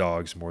love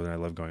dogs more than I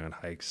love going on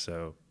hikes.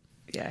 So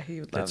yeah, he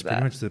would love that. That's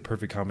pretty much the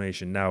perfect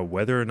combination. Now,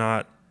 whether or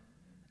not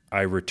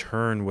I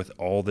return with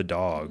all the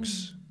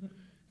dogs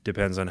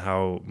depends on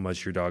how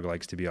much your dog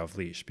likes to be off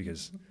leash,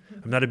 because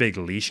I'm not a big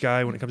leash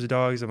guy when it comes to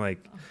dogs. I'm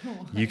like,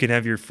 you can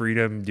have your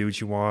freedom, do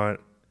what you want.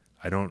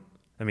 I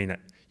mean,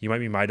 you might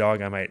be my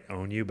dog, I might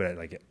own you, but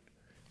like,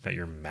 not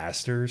your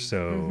master.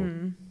 So,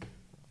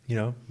 you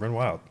know, run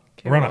wild.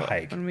 Okay, we're on a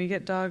hike. When we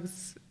get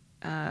dogs,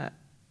 there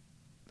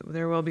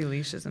will be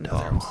leashes and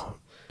arms.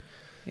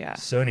 Yeah.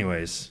 So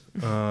anyways,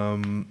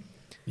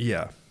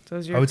 yeah.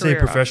 So I would say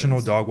professional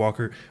dog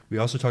walker. We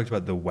also talked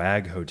about the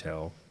WAG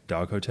Hotel,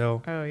 dog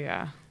hotel. Oh,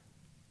 yeah.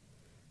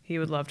 He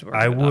would love to work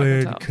I at a dog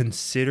would hotel.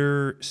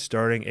 consider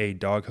starting a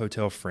dog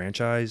hotel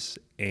franchise,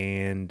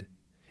 and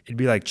it'd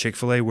be like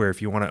Chick-fil-A, where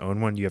if you want to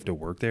own one, you have to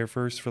work there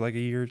first for like a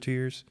year or 2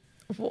 years.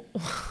 Well,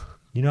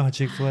 you know how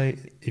Chick-fil-A,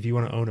 if you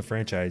want to own a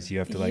franchise, you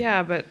have to like...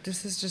 Yeah, but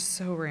this is just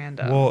so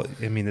random. Well,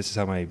 I mean, this is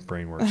how my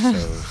brain works, so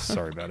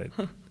sorry about it.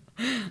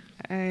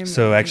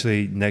 So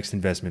actually, next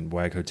investment,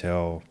 WAG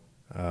Hotel,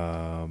 it's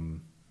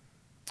going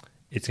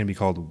to be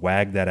called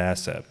Wag That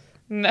Ass Up.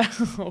 No.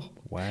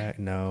 WAG,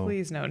 no.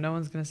 Please, no. No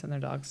one's going to send their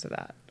dogs to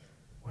that.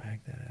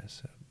 Wag That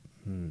Ass Up.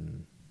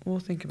 We'll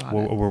think about it.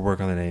 We'll work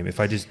on the name.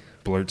 If I just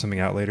blurt something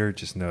out later,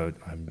 just know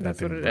I've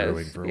been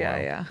brewing for a while.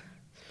 Yeah.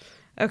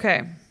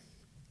 Okay.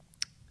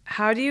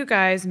 How do you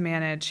guys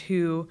manage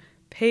who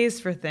pays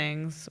for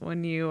things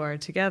when you are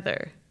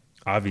together?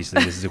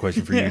 Obviously, this is a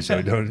question for you, so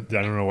I don't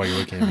know why you're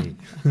looking at me.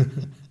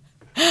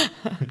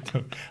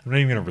 I'm not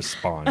even going to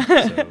respond.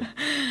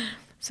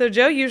 So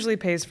Joe usually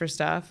pays for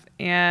stuff,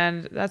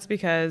 and that's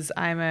because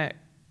I'm a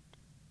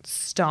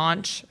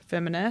staunch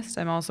feminist.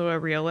 I'm also a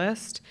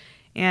realist.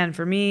 And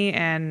for me,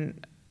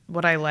 and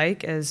what I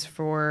like is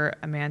for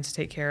a man to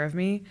take care of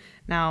me.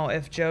 Now,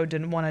 if Joe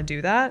didn't want to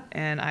do that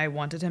and I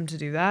wanted him to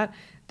do that,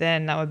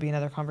 then that would be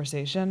another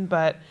conversation.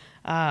 But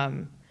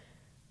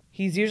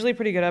he's usually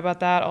pretty good about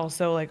that.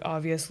 Also, like,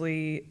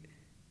 obviously,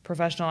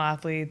 professional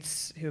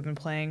athletes who have been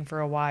playing for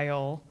a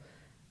while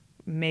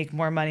make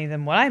more money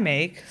than what I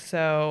make.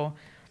 So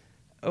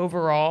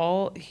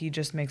overall, he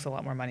just makes a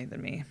lot more money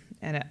than me.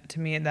 And to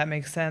me, that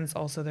makes sense.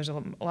 Also, there's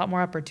a lot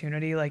more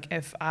opportunity. Like,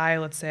 if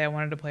let's say I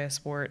wanted to play a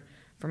sport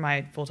for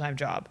my full-time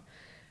job,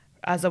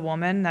 as a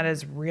woman, that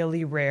is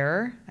really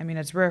rare. I mean,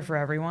 it's rare for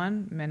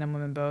everyone, men and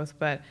women both,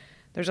 but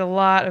there's a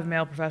lot of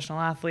male professional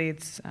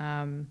athletes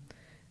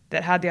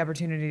that had the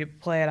opportunity to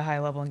play at a high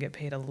level and get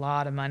paid a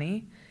lot of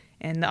money,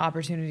 and the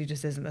opportunity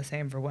just isn't the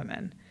same for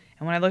women.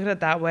 And when I look at it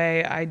that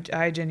way,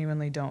 I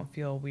genuinely don't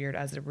feel weird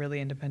as a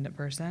really independent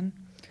person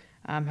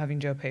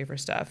having Joe pay for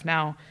stuff.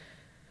 Now,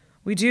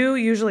 we do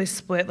usually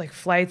split like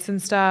flights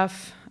and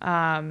stuff.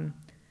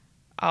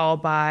 I'll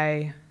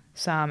buy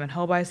some and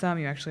he'll buy some.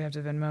 You actually have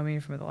to Venmo me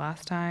from the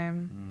last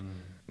time.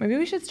 Maybe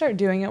we should start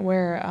doing it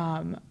where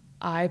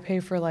I pay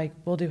for, like,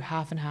 we'll do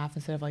half and half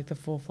instead of like the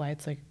full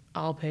flights. Like,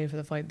 I'll pay for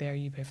the flight there,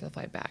 you pay for the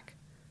flight back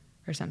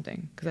or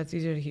something, because that's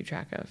easier to keep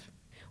track of.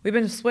 We've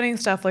been splitting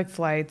stuff like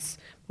flights,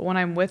 but when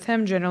I'm with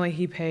him, generally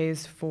he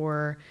pays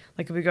for,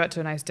 like, if we go out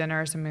to a nice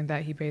dinner or something like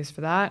that, he pays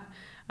for that.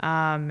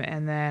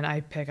 And then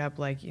I pick up,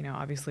 like, you know,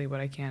 obviously what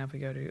I can. If we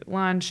go to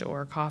lunch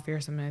or coffee or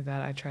something like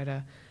that, I try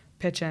to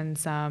pitch in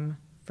some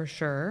for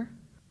sure.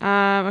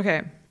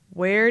 Okay.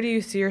 Where do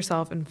you see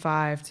yourself in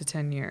 5 to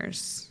 10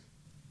 years?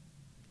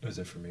 Is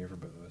that for me or for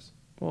both of us?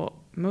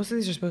 Well, most of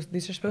these are supposed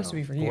to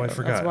be for you. Well, I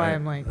forgot. That's why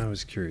I'm like, I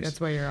was curious.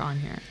 That's why you're on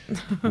here.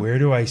 Where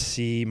do I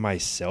see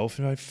myself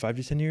in 5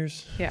 to 10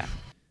 years? Yeah.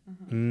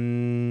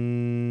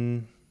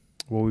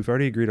 Well, we've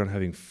already agreed on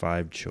having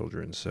 5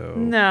 children, so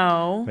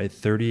No. by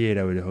 38,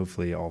 I would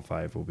hopefully all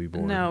 5 will be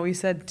born. No, we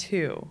said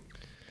 2.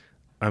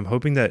 I'm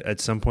hoping that at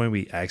some point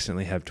we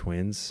accidentally have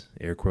twins,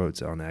 air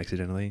quotes on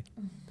accidentally,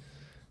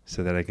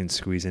 so that I can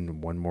squeeze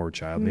in one more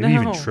child. Maybe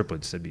even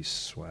triplets. That'd be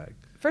swag.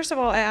 First of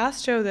all, I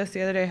asked Joe this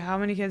the other day, how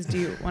many kids do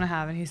you want to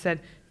have? And he said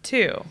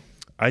 2.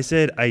 I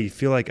said I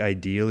feel like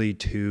ideally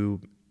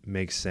 2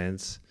 makes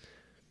sense.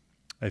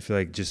 I feel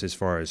like just as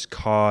far as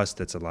cost,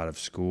 that's a lot of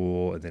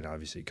school, and then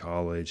obviously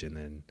college, and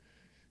then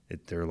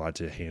there are a lot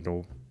to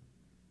handle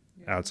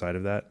outside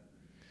of that.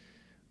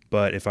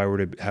 But if I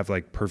were to have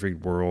like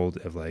perfect world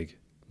of like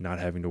not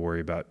having to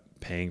worry about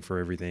paying for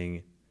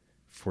everything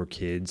for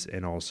kids,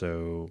 and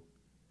also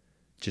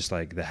just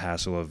like the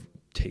hassle of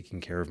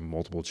taking care of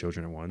multiple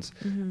children at once.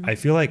 I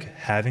feel like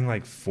having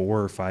like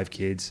 4 or 5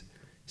 kids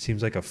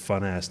seems like a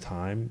fun ass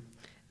time.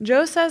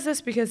 Joe says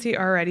this because he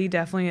already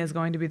definitely is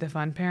going to be the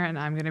fun parent and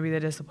I'm going to be the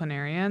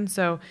disciplinarian.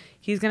 So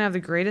he's going to have the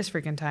greatest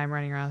freaking time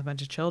running around with a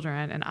bunch of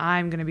children, and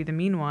I'm going to be the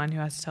mean one who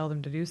has to tell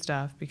them to do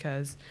stuff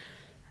because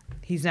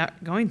he's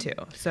not going to.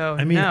 So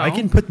I mean, no. I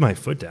can put my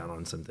foot down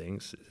on some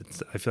things.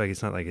 I feel like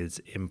it's not like it's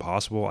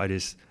impossible. I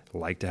just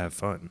like to have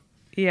fun.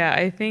 Yeah,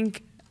 I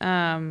think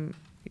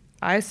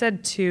I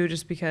said 2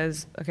 just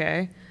because,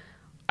 okay,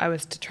 I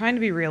was trying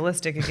to be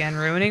realistic again,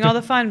 ruining all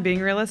the fun,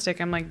 being realistic.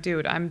 I'm like,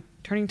 dude, I'm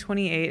turning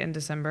 28 in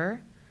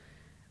December.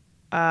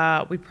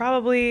 We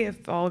probably,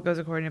 if all goes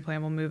according to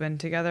plan, we'll move in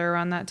together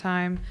around that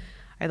time.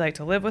 I'd like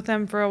to live with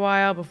them for a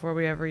while before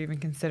we ever even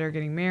consider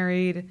getting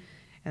married.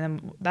 And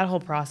then that whole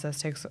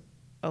process takes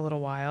a little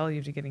while. You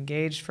have to get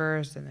engaged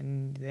first,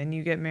 and then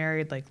you get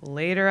married like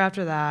later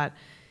after that.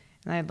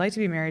 And I'd like to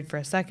be married for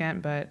a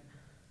second, but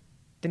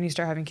then you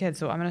start having kids.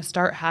 So I'm going to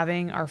start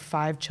having our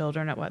 5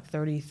 children at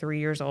 33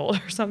 years old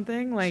or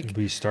something. Like, Should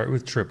we start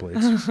with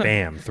triplets?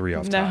 Bam, 3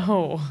 off top.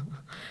 no,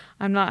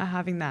 I'm not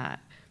having that,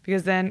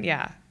 because then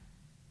I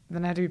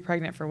have to be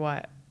pregnant for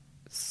what?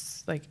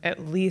 Like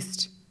at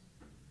least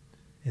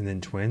And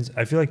then twins.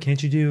 I feel like,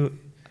 can't you do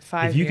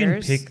 5 if you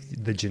years? can pick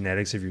the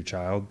genetics of your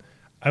child?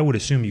 I would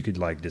assume you could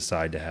like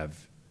decide to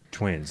have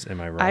twins. Am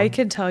I wrong? I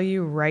can tell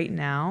you right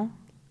now,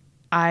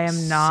 I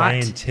am not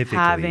Scientifically.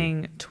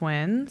 having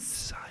twins.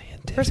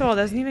 Scientific. First of all, it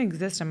doesn't even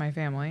exist in my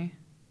family.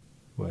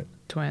 What?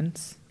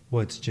 Twins.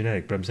 Well, it's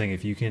genetic, but I'm saying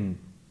if you can.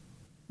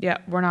 Yeah,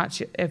 we're not.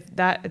 If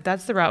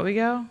that's the route we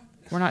go,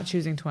 we're not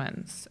choosing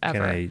twins ever.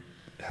 Can I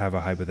have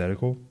a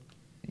hypothetical?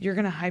 You're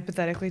gonna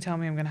hypothetically tell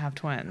me I'm gonna have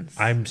twins.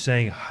 I'm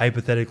saying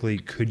hypothetically,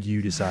 could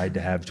you decide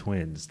to have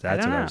twins? I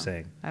That's don't what know. I'm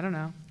saying. I don't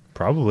know.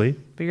 Probably.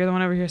 But you're the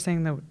one over here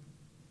saying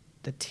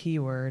the T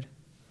word.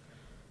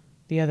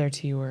 The other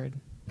T word.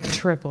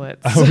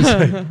 Triplets.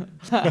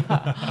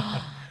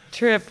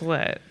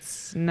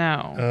 Triplets.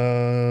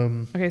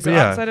 No. Okay, so but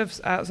yeah,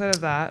 outside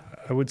of that,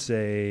 I would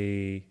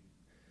say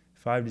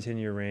 5 to 10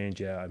 year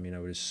range. Yeah, I mean, I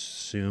would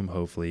assume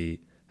hopefully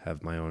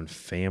have my own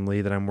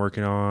family that I'm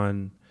working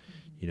on.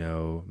 You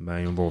know, my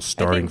own little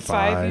starting I think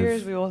 5 5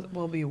 years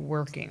we'll be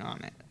working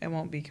on it. It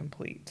won't be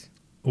complete.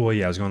 Well,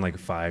 yeah, I was going like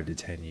 5 to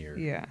 10 year.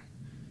 Yeah.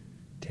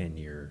 10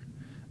 year.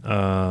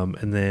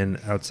 And then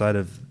outside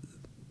of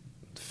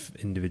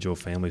individual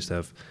family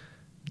stuff,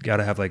 got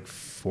to have like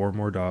 4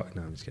 more dogs.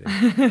 No, I'm just kidding.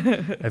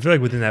 I feel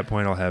like within that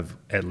point, I'll have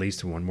at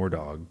least 1 more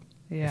dog.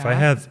 Yeah. If I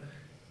have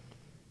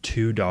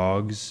 2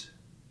 dogs,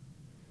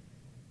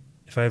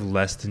 if I have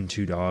less than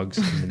 2 dogs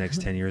in the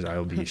next 10 years, I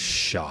will be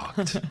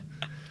shocked.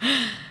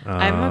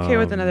 I'm okay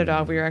with another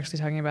dog. We were actually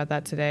talking about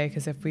that today,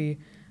 because if we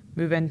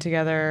move in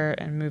together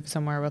and move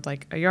somewhere with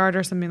like a yard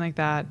or something like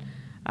that,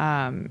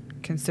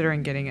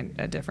 considering getting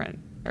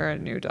a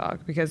new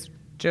dog, because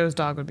Joe's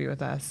dog would be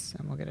with us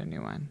and we'll get a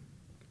new one.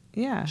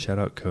 Yeah. Shout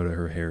out Coda.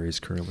 Her hair is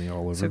currently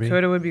all over So me.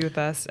 Coda would be with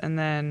us, and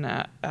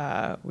then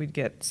we'd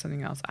get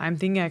something else. I'm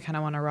thinking I kind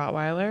of want a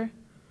Rottweiler.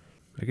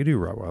 I could do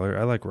Rottweiler.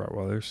 I like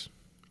Rottweilers.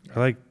 I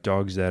like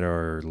dogs that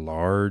are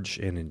large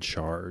and in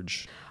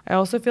charge. I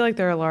also feel like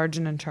they're a large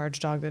and in charge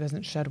dog that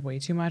doesn't shed way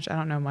too much. I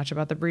don't know much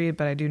about the breed,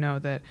 but I do know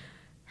that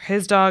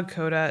his dog,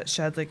 Coda,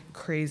 sheds like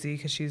crazy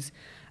because she's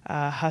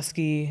a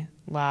husky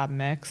lab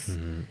mix.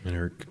 Mm-hmm. And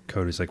her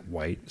coat is like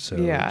white, so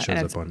Yeah, it shows and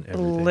up it's on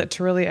everything.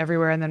 literally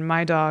everywhere. And then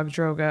my dog,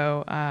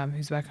 Drogo,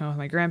 who's back home with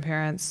my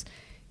grandparents,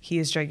 he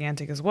is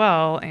gigantic as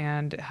well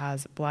and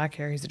has black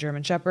hair. He's a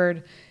German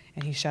Shepherd,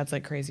 and he sheds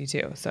like crazy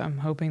too. So I'm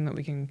hoping that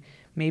we can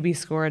maybe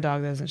score a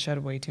dog that doesn't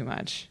shed way too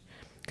much.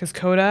 Because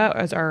Coda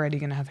is already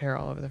going to have hair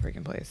all over the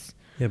freaking place.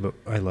 Yeah, but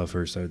I love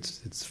her, so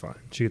it's fine.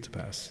 She gets a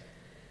pass.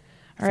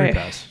 All Free right,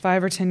 pass.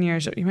 5 or 10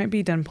 years. You might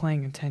be done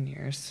playing in 10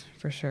 years,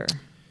 for sure.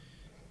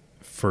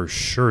 For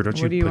sure. Don't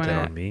What do you you put that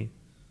wanna- on me.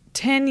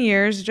 10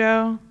 years,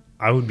 Joe?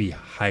 I would be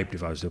hyped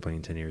if I was still playing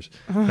in 10 years.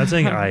 Not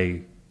saying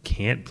I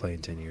can't play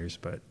in 10 years,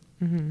 but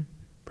Mm-hmm.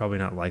 probably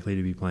not likely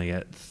to be playing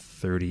at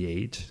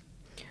 38.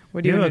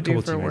 What do you have want a to do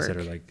couple for teammates work?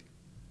 that are like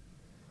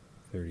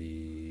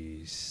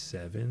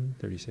 37,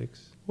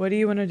 36. What do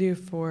you want to do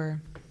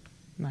for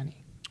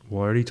money?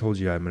 Well, I already told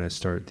you I'm going to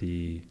start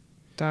the,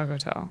 Dog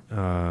hotel.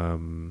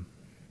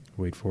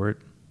 wait for it.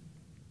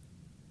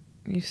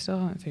 You still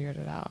haven't figured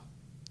it out.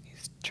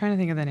 He's trying to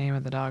think of the name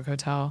of the dog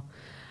hotel.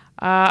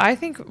 I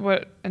think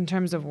in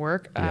terms of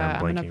work, Yeah,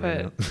 I'm blanking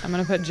right now. I'm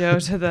gonna put Joe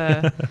to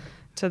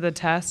the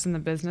test and the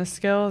business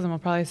skills, and we'll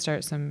probably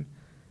start some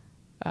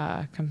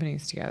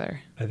companies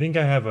together. I think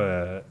I have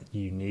a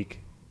unique,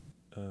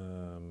 I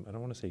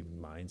don't want to say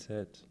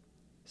mindset,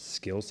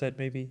 skill set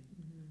maybe.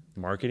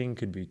 Marketing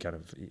could be kind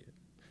of,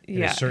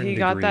 in a certain he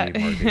got that.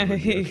 degree, marketing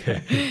would be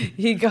okay.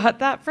 He got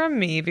that from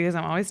me because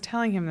I'm always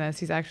telling him this.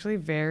 He's actually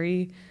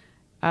very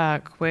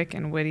quick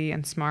and witty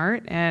and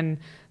smart, and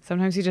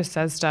sometimes he just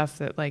says stuff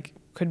that like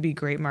could be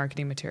great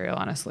marketing material,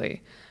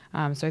 honestly.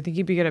 So I think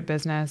he'd be good at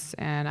business,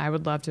 and I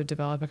would love to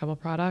develop a couple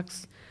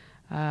products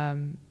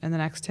in the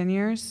next 10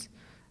 years.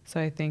 So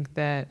I think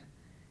that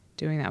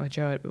doing that with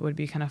Joe, it would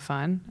be kind of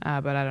fun,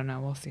 but I don't know.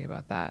 We'll see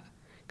about that.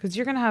 Because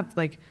you're going to have,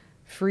 like,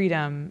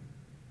 freedom.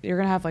 You're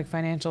going to have, like,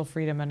 financial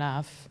freedom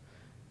enough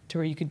to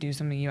where you could do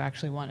something you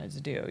actually wanted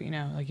to do, you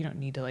know? Like, you don't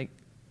need to, like,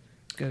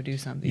 go do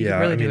something. You can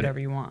really do whatever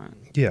you want.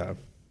 Yeah.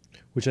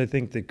 Which I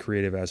think the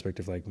creative aspect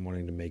of, like,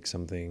 wanting to make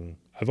something,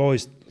 I've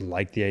always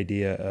liked the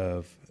idea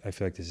of, I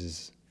feel like this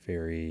is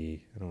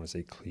very, I don't want to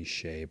say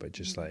cliche, but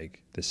just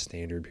like the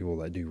standard people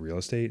that do real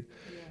estate.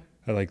 Yeah.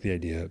 I like the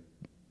idea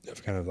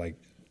of kind of like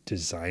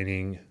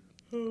designing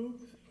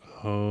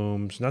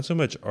homes, not so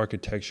much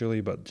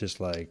architecturally, but just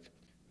like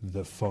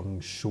the feng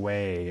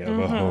shui of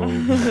a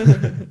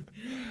home.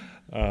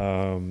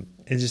 And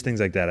just things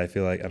like that. I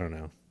feel like, I don't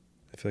know.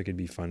 I feel like it'd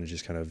be fun to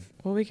just kind of.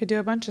 Well, we could do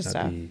a bunch of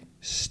stuff. Be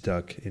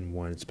stuck in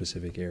one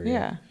specific area.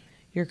 Yeah.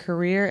 Your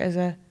career is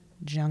a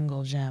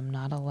jungle gym,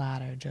 not a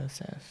ladder,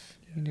 Joseph.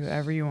 You can do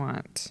whatever you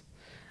want.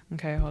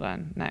 Okay, hold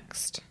on.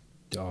 Next.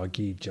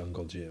 Doggy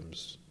jungle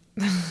gyms.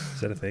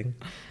 Is that a thing?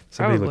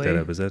 Somebody look that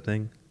up. Is that a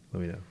thing?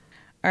 Let me know.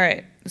 All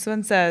right. This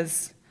one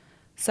says,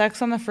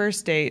 sex on the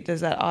first date,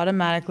 does that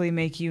automatically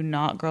make you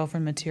not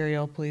girlfriend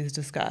material? Please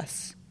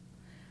discuss.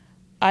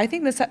 I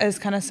think this is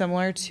kind of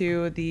similar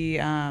to the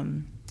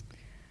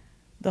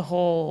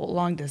whole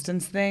long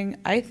distance thing.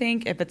 I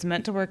think if it's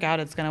meant to work out,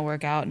 it's going to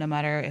work out no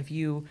matter if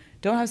you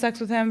don't have sex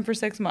with him for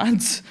 6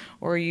 months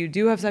or you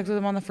do have sex with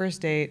him on the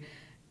first date.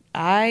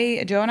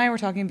 Joe and I were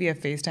talking via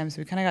FaceTime, so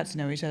we kind of got to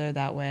know each other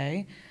that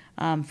way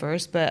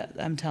first. But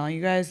I'm telling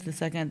you guys, the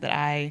second that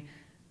I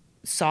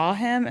saw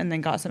him and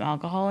then got some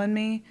alcohol in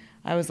me,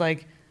 I was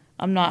like,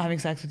 I'm not having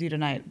sex with you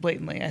tonight.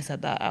 Blatantly, I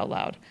said that out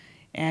loud.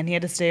 And he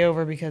had to stay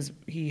over because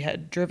he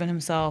had driven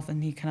himself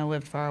and he kind of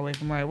lived far away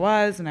from where I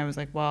was. And I was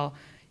like, well,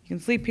 you can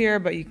sleep here,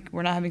 but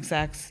we're not having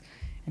sex.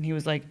 And he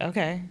was like,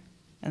 okay.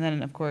 And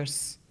then, of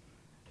course,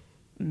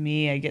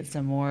 I get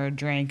some more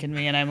drink in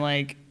me, and I'm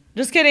like,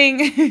 just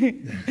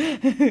kidding.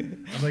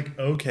 I'm like,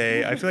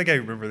 okay. I feel like I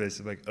remember this.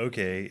 I'm like,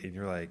 okay. And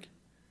you're like,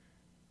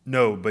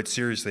 no, but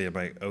seriously. I'm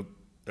like,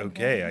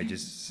 okay.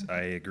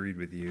 I agreed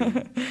with you.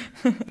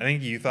 I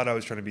think you thought I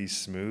was trying to be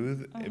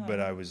smooth,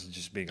 but I was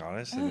just being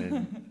honest. And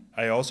then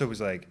I also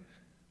was like,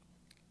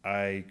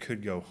 I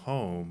could go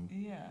home.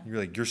 Yeah. You're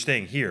like, you're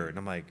staying here. And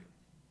I'm like,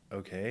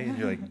 okay. And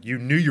you're like, you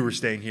knew you were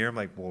staying here. I'm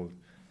like, well,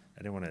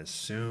 I didn't want to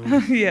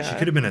assume. Yeah. She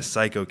could have been a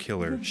psycho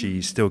killer.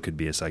 She still could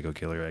be a psycho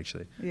killer,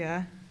 actually.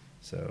 Yeah.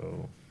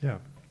 So, yeah.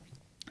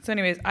 So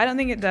anyways, I don't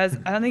think it does.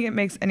 I don't think it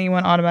makes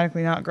anyone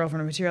automatically not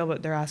girlfriend material,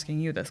 but they're asking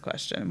you this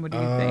question. What do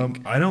you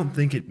think? I don't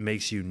think it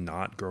makes you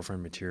not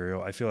girlfriend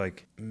material. I feel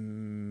like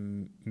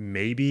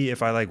maybe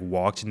if I like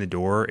walked in the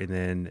door and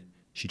then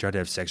she tried to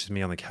have sex with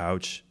me on the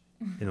couch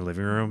in the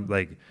living room,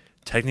 like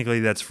technically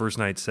that's first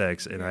night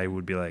sex, and I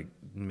would be like,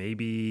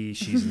 maybe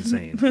she's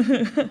insane.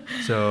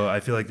 So I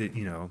feel like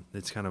that,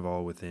 it's kind of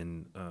all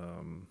within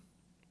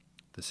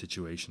the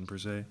situation per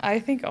se. I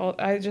think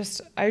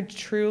I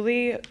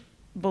truly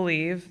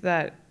believe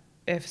that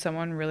if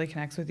someone really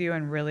connects with you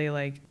and really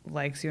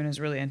likes you and is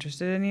really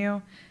interested in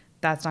you,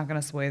 that's not going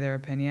to sway their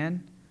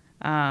opinion.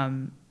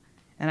 And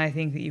I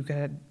think that you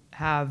could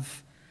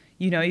have,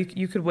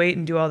 you could wait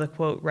and do all the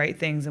quote right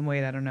things and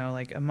wait, I don't know,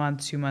 like a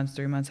month, 2 months,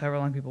 3 months, however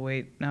long people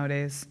wait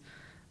nowadays,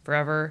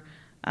 forever.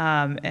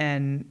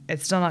 And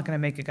it's still not going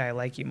to make a guy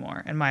like you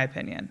more, in my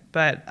opinion.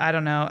 But I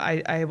don't know.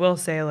 I will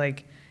say,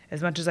 like,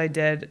 as much as I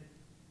did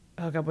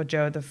hook up with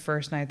Joe the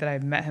first night that I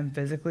met him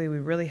physically, we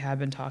really had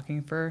been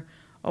talking for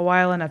a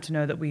while, enough to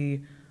know that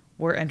we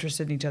were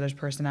interested in each other's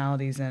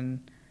personalities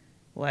and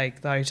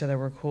like thought each other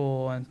were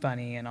cool and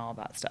funny and all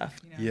that stuff.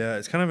 Yeah,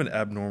 it's kind of an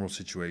abnormal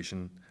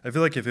situation. I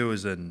feel like if it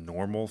was a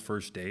normal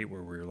first date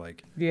where we were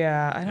like,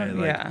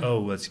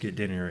 oh, let's get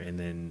dinner, and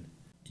then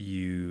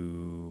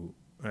you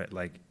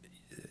like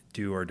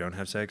do or don't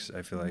have sex,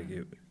 I feel like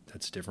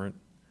that's different.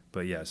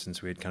 But yeah,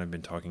 since we had kind of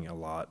been talking a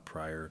lot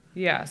prior.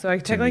 Yeah, so I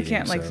technically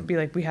can't be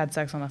like we had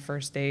sex on the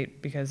first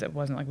date because it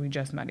wasn't like we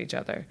just met each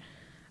other.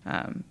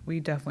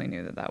 We definitely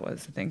knew that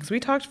was the thing, because we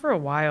talked for a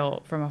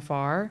while from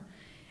afar,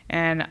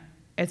 and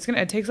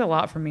it takes a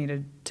lot for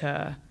me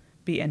to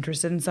be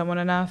interested in someone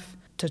enough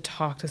to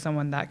talk to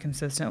someone that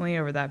consistently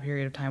over that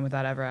period of time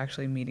without ever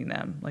actually meeting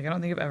them. Like, I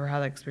don't think I've ever had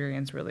that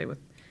experience really with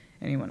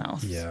anyone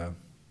else. Yeah.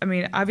 I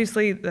mean,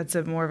 obviously that's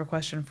more of a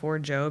question for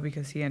Joe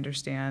because he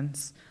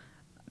understands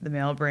the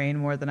male brain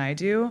more than I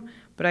do.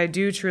 But I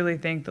do truly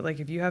think that, like,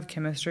 if you have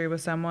chemistry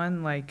with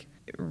someone, like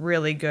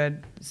really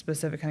good,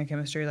 specific kind of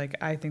chemistry, like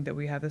I think that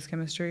we have this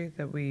chemistry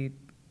that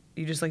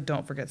you just like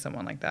don't forget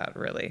someone like that,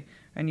 really.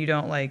 And you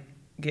don't like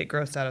get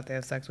grossed out if they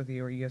have sex with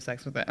you or you have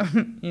sex with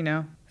them,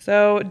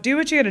 So do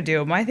what you gotta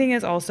do. My thing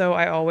is also,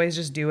 I always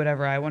just do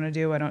whatever I want to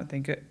do. I don't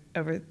think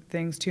over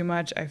things too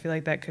much. I feel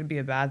like that could be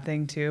a bad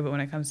thing too. But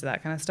when it comes to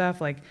that kind of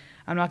stuff, like,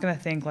 I'm not gonna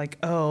think like,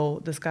 oh,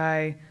 this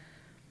guy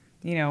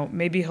you know,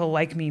 maybe he'll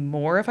like me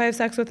more if I have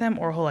sex with him,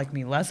 or he'll like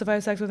me less if I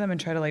have sex with him, and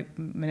try to like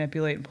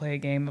manipulate and play a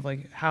game of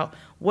like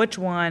which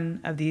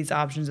one of these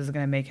options is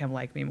going to make him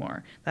like me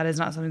more. That is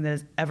not something that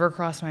has ever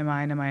crossed my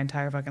mind in my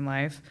entire fucking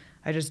life.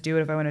 I just do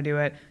it if I want to do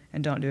it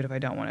and don't do it if I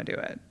don't want to do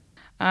it.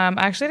 I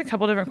actually had a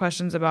couple different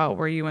questions about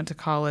where you went to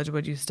college.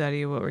 What did you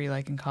study? What were you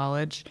like in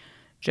college?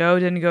 Joe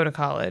didn't go to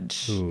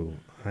college. Ooh,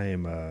 I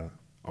am a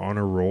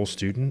honor roll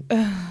student.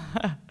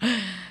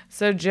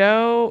 So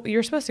Joe,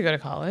 you're supposed to go to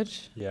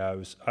college. Yeah,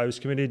 I was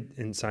committed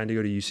and signed to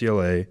go to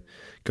UCLA,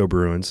 go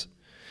Bruins.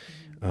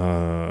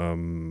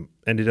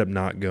 Ended up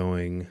not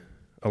going,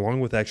 along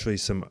with actually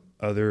some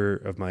other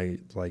of my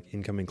like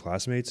incoming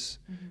classmates.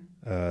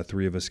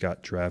 3 of us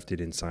got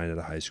drafted and signed at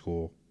a high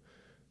school.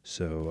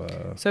 So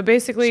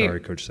basically, sorry,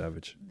 Coach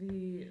Savage.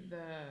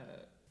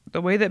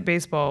 The way that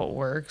baseball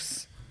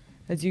works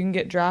is you can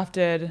get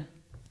drafted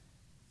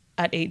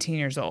at 18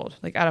 years old,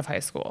 like out of high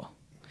school.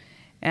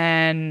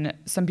 And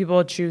some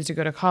people choose to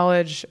go to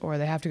college, or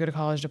they have to go to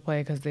college to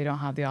play because they don't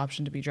have the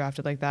option to be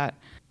drafted like that.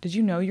 Did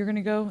you know you're going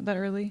to go that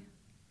early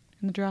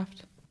in the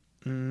draft?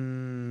 I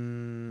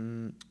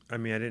mean, I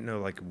didn't know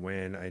like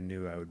when. I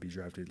knew I would be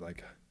drafted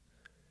like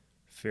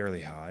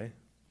fairly high.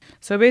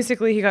 So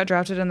basically, he got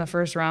drafted in the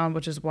first round,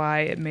 which is why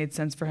it made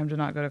sense for him to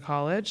not go to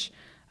college.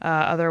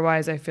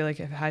 Otherwise, I feel like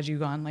if had you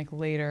gone like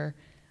later,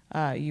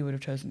 you would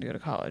have chosen to go to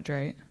college,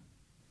 right?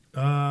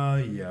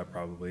 Yeah,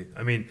 probably.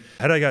 I mean,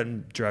 had I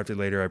gotten drafted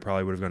later, I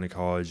probably would have gone to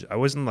college. I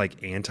wasn't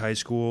like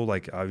anti-school.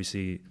 Like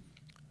obviously,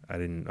 I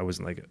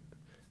wasn't like,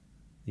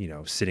 you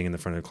know, sitting in the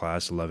front of the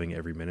class, loving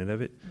every minute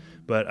of it.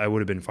 But I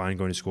would have been fine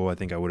going to school. I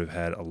think I would have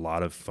had a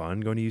lot of fun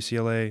going to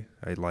UCLA.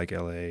 I like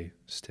LA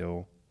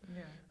still.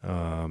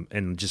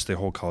 And just the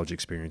whole college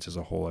experience as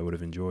a whole, I would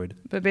have enjoyed.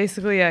 But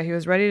basically, yeah, he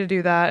was ready to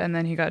do that, and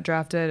then he got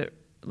drafted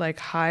like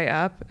high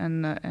up,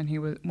 and he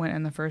went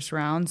in the first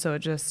round. So it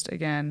just,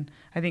 again,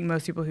 I think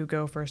most people who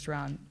go first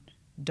round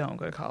don't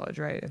go to college,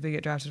 right? If they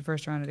get drafted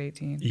first round at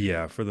 18.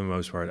 Yeah, for the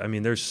most part. I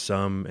mean, there's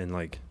some, and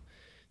like,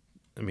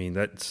 I mean,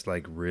 that's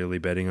like really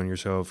betting on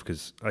yourself,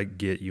 because I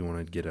get you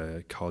want to get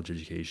a college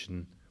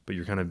education, but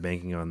you're kind of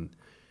banking on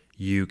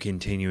you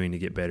continuing to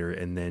get better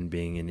and then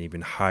being an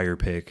even higher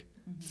pick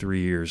 3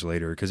 years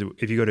later. Because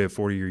if you go to a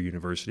 4-year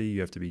university,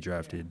 you have to be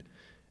drafted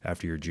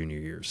after your junior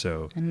year.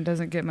 So, and it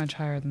doesn't get much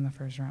higher than the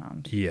first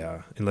round.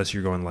 Yeah, unless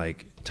you're going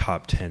like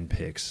top 10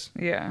 picks.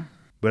 Yeah.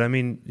 But I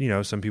mean, you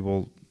know, some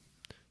people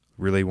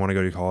really want to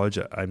go to college.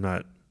 I'm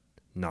not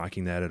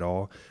knocking that at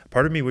all.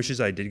 Part of me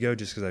wishes I did go,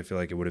 just because I feel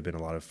like it would have been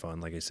a lot of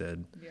fun, like I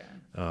said. Yeah.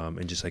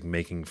 And just like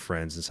making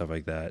friends and stuff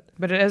like that.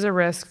 But it is a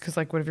risk, because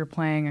like what if you're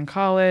playing in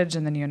college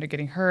and then you end up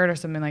getting hurt or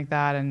something like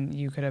that, and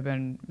you could have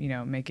been, you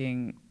know,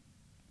 making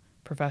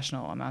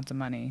professional amounts of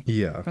money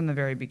from the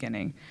very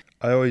beginning.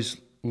 I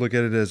always look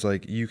at it as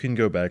like, you can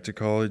go back to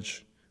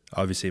college.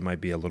 Obviously it might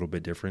be a little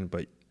bit different,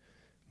 but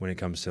when it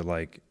comes to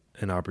like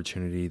an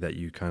opportunity that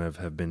you kind of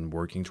have been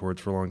working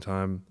towards for a long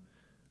time,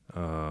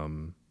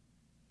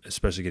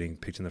 especially getting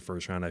picked in the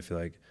first round, I feel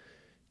like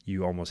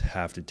you almost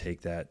have to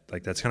take that.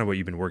 Like that's kind of what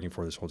you've been working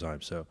for this whole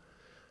time. So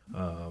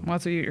well,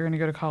 that's what you're going to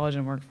go to college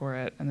and work for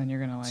it, and then you're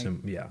going to like,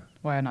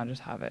 why not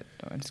just have it?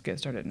 Just get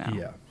started now.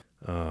 Yeah.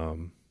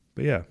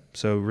 But yeah,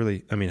 so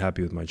really, I mean,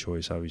 happy with my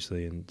choice,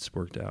 obviously, and it's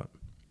worked out.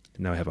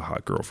 And now I have a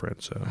hot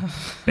girlfriend, so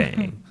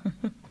bang.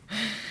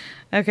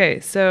 Okay,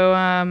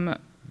 so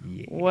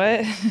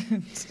what?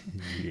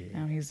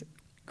 Now he's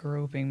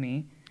groping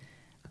me.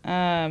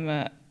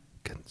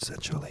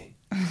 Consensually.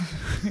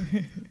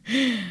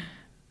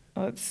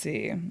 Let's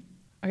see.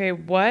 Okay,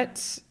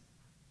 what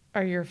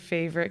are your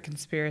favorite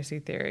conspiracy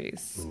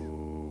theories?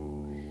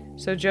 Ooh.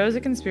 So Joe's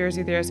a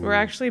conspiracy theorist. We're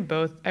actually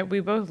we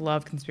both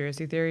love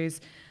conspiracy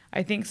theories.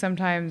 I think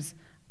sometimes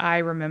I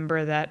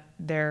remember that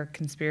they're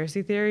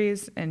conspiracy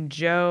theories, and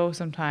Joe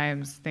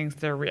sometimes thinks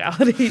they're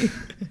reality.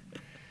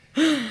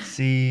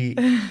 See,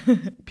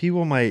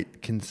 people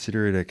might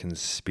consider it a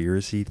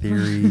conspiracy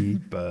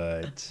theory,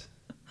 but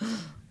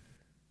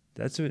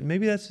that's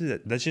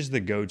just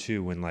the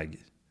go-to when like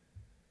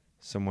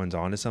someone's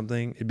onto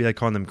something. It'd be like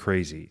calling them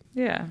crazy.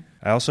 Yeah.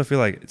 I also feel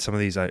like some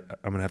of these I'm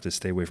gonna have to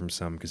stay away from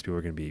some, because people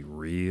are gonna be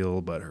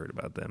real butthurt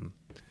about them.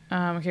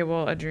 Okay,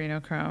 well,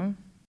 adrenochrome.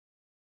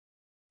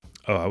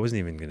 Oh, I wasn't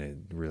even gonna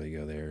really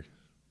go there.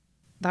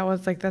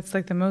 That's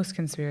like the most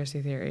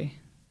conspiracy theory.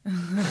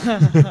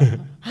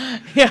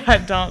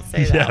 Yeah, don't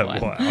say that one.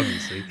 Yeah, well,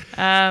 obviously.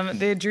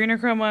 The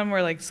adrenochrome one,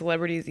 where like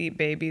celebrities eat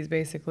babies,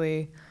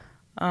 basically.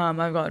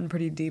 I've gotten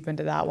pretty deep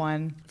into that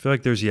one. I feel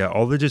like there's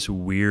all the just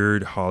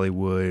weird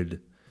Hollywood,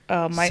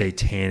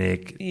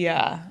 satanic,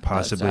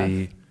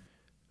 possibly.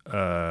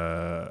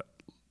 I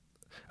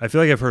feel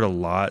like I've heard a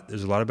lot.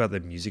 There's a lot about the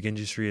music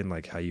industry and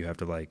like how you have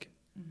to like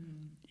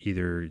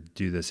either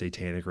do the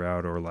satanic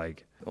route or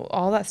like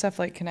all that stuff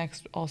like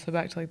connects also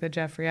back to like the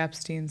Jeffrey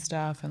Epstein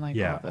stuff and like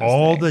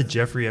all the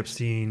Jeffrey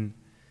Epstein,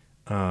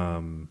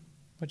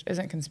 which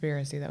isn't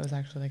conspiracy. That was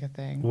actually like a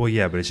thing. Well,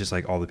 yeah, but it's just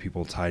like all the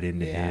people tied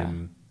into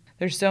him.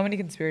 There's so many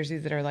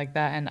conspiracies that are like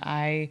that, and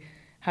I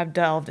have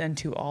delved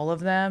into all of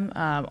them.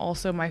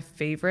 Also, my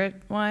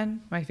favorite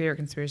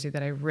conspiracy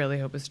that I really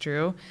hope is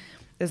true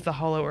is the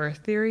Hollow Earth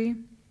theory.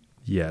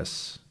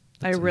 Yes.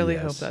 I really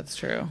hope that's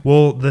true.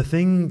 Well, the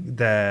thing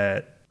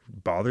that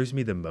bothers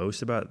me the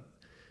most about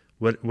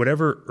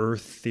whatever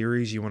Earth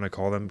theories you want to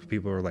call them,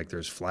 people are like,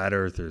 there's flat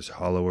Earth, there's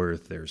hollow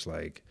Earth, there's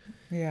like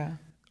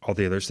all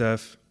the other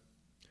stuff,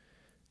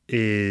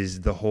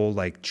 is the whole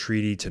like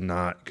treaty to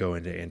not go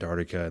into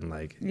Antarctica and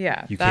like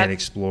you can't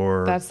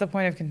explore. That's the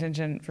point of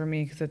contention for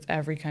me, because it's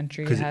every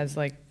country has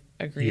like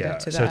agreed up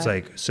to that. So it's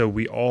like, so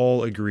we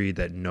all agreed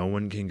that no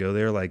one can go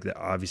there. Like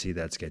obviously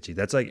that's sketchy.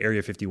 That's like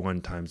Area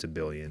 51 times a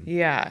billion.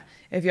 Yeah.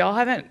 If y'all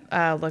haven't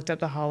looked up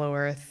the Hollow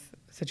Earth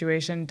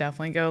situation,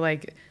 definitely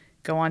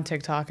go on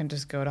TikTok and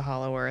just go to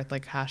Hollow Earth,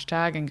 like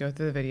hashtag, and go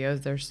through the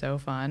videos. They're so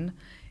fun.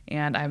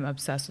 And I'm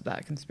obsessed with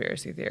that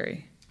conspiracy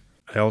theory.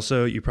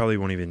 You probably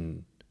won't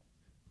even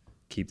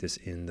keep this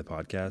in the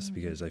podcast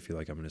because I feel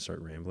like I'm going to start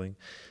rambling.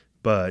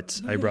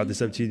 But I brought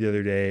this up to you the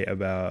other day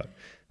about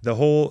that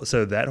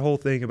whole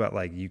thing about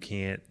like you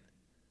can't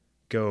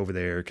go over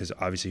there because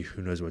obviously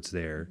who knows what's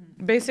there.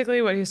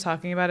 Basically what he's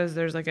talking about is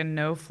there's like a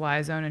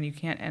no-fly zone and you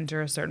can't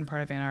enter a certain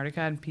part of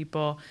Antarctica, and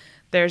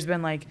there's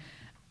been like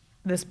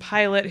this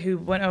pilot who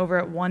went over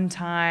at one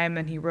time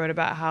and he wrote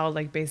about how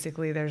like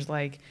basically there's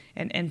like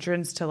an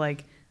entrance to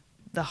like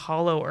the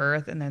hollow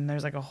Earth, and then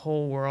there's like a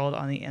whole world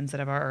on the inside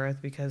of our Earth,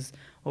 because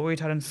what we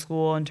taught in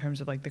school in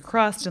terms of like the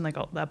crust and like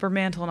the upper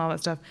mantle and all that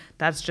stuff,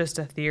 that's just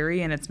a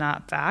theory and it's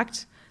not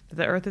fact that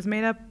the Earth is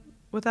made up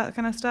with that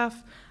kind of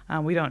stuff.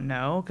 We don't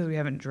know because we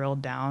haven't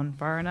drilled down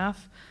far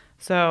enough.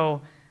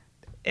 So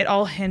it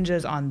all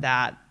hinges on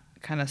that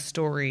kind of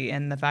story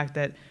and the fact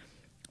that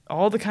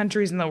all the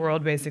countries in the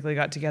world basically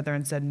got together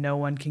and said no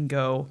one can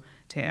go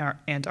to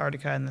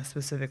Antarctica in the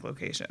specific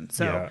location.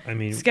 So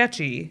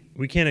sketchy.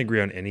 We can't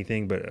agree on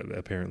anything, but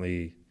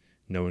apparently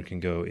no one can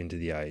go into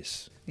the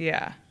ice.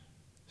 Yeah.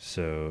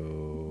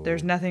 So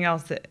there's nothing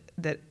else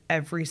that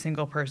every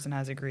single person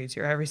has agreed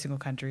to, or every single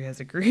country has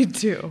agreed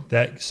to.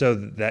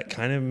 That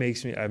kind of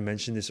makes me, I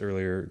mentioned this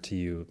earlier to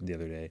you the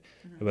other day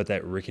about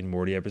that Rick and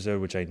Morty episode,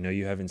 which I know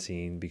you haven't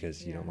seen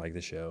because you don't like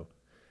the show.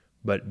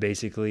 But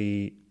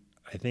basically,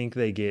 I think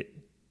they get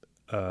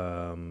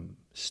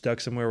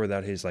stuck somewhere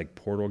without his like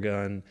portal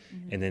gun,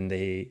 and then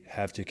they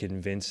have to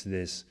convince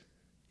this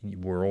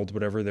world,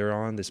 whatever they're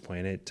on, this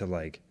planet, to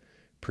like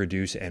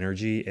produce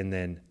energy, and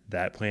then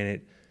that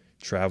planet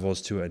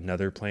travels to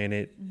another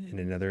planet in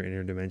another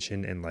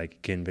interdimension and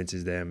like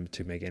convinces them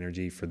to make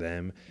energy for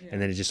them,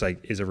 and then it just like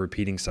is a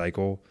repeating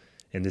cycle.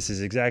 And this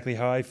is exactly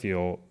how I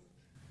feel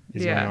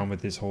is going on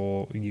with this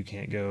whole you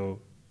can't go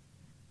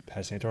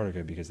past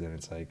Antarctica, because then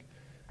it's like,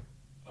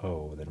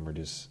 oh, then we're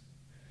just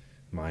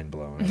mind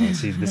blown.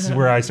 See, this is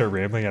where I start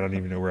rambling. I don't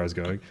even know where I was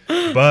going,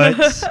 but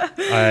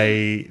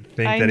I think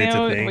that it's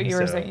a thing. What you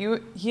were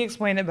saying. He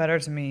explained it better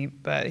to me,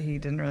 but he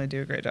didn't really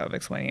do a great job of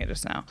explaining it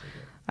just now.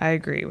 I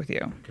agree with you.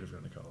 Could have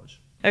gone to college.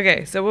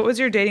 Okay, so what was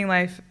your dating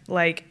life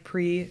like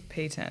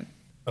pre-Peyton?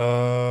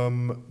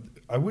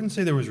 I wouldn't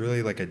say there was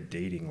really like a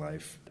dating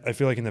life. I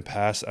feel like in the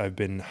past I've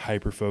been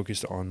hyper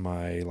focused on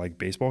my like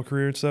baseball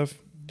career and stuff.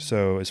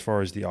 So as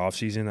far as the off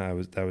season,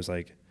 that was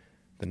like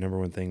the number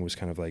one thing was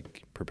kind of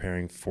like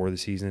preparing for the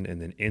season,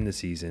 and then in the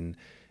season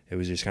it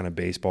was just kind of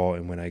baseball.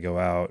 And when I go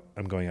out,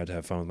 I'm going out to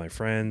have fun with my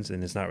friends,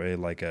 and it's not really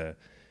like a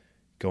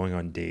going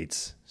on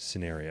dates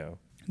scenario.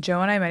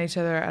 Joe and I met each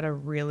other at a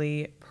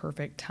really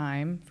perfect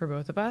time for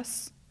both of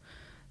us.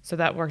 So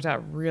that worked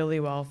out really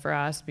well for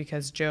us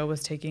because Joe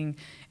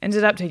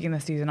ended up taking the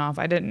season off.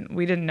 We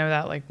didn't know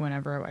that like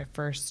whenever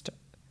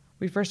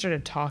we first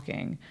started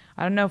talking.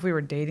 I don't know if we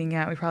were dating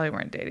yet. We probably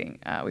weren't dating.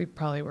 We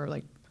probably were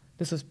like,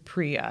 this was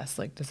pre us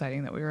like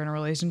deciding that we were in a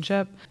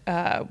relationship.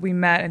 We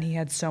met and he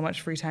had so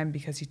much free time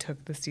because he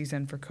took the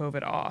season for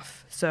COVID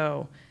off.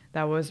 So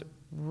that was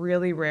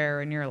really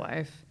rare in your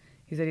life.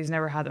 He said he's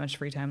never had that much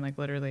free time, like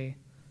literally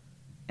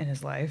in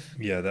his life.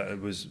 Yeah, that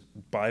was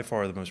by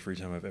far the most free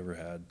time I've ever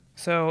had.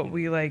 So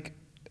we like,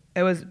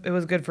 it was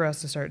good for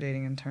us to start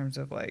dating in terms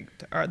of like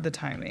the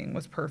timing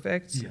was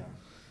perfect. Yeah.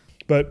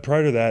 But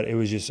prior to that, it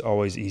was just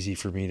always easy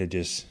for me to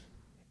just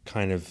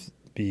kind of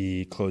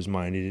be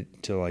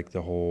closed-minded to like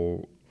the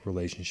whole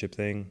relationship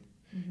thing.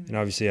 And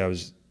obviously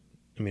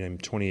I'm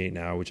 28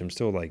 now, which I'm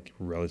still like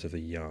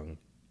relatively young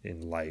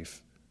in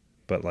life,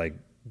 but like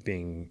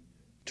being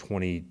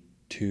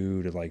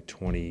 22 to like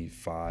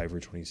 25 or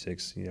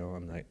 26, you know,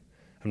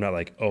 I'm not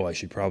like, oh, I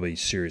should probably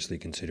seriously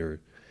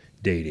consider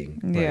dating.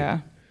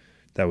 Like,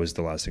 that was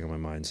the last thing on my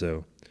mind.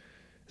 So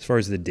as far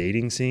as the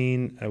dating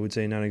scene, I would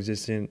say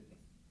non-existent.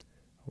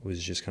 It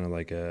was just kind of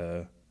like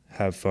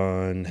have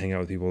fun, hang out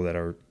with people that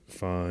are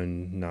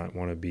fun, not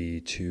want to be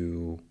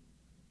too,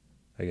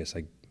 I guess,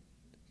 like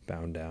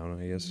bound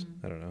down, I guess.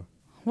 I don't know.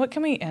 What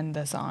can we end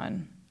this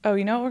on? Oh,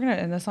 you know what we're going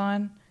to end this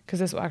on? Because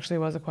this actually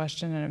was a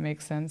question and it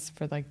makes sense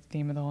for like the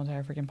theme of the whole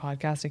entire freaking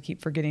podcast. I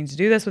keep forgetting to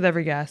do this with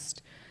every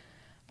guest.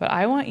 But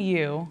I want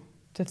you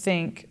to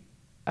think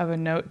of a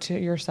note to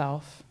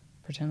yourself.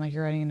 Pretend like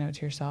you're writing a note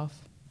to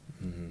yourself.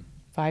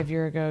 5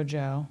 years ago,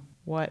 Joe.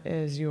 what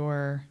is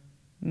your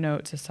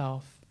note to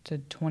self, to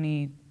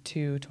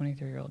 22,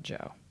 23-year-old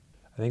Joe?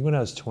 I think when I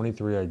was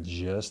 23,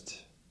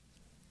 let's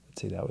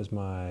see, that was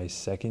my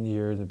second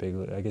year in the big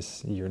league, I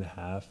guess a year and a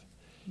half.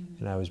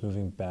 And I was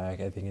moving back,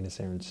 I think, into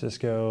San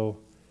Francisco,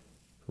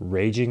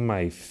 raging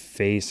my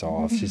face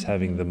off, just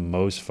having the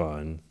most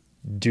fun.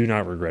 Do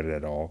not regret it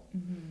at all.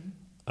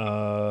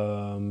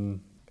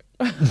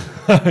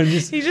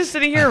 He's just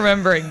sitting here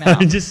remembering now.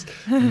 I'm just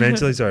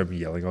mentally, sorry, I'm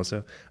yelling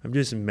also. I'm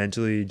just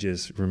mentally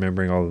just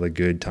remembering all of the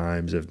good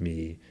times of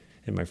me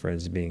and my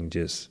friends being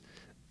just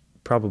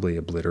probably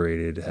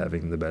obliterated,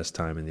 having the best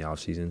time in the off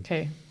season.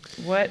 Okay,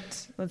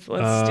 let's do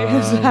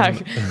this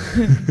back.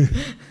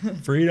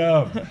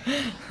 Freedom.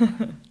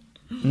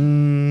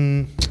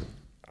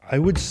 I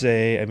would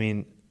say, I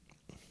mean,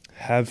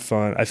 have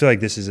fun. I feel like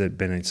this has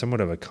been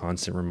somewhat of a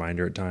constant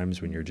reminder at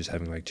times when you're just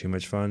having like too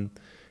much fun.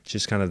 It's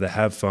just kind of the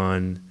have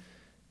fun,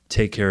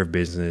 take care of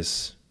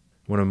business.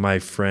 One of my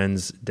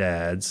friend's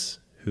dads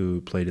who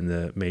played in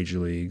the major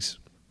leagues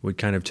would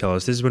kind of tell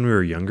us, this is when we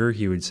were younger,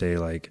 he would say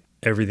like,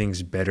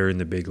 everything's better in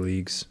the big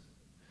leagues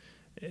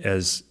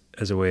as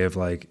a way of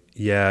like,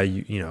 yeah,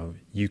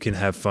 you can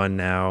have fun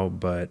now,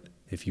 but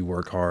if you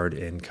work hard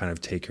and kind of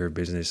take care of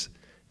business,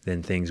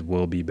 then things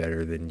will be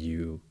better than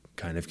you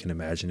kind of can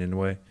imagine in a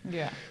way.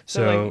 Yeah.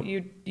 So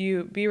like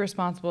you be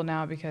responsible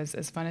now, because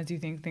as fun as you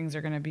think things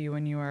are going to be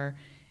when you are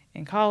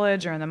in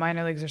college or in the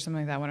minor leagues or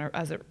something like that,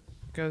 as it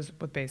goes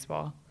with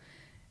baseball,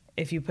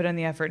 if you put in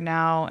the effort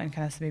now and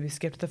kind of maybe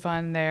skip the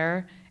fun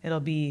there,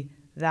 it'll be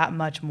that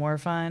much more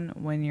fun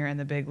when you're in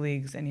the big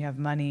leagues and you have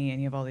money and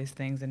you have all these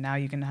things, and now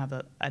you can have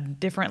a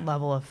different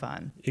level of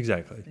fun.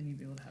 Exactly. Than you'd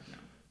be able to have now.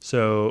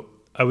 So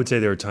I would say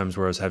there were times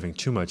where I was having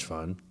too much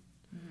fun.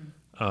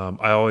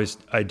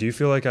 I do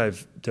feel like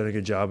I've done a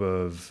good job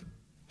of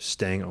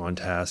staying on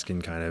task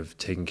and kind of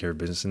taking care of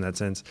business in that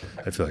sense.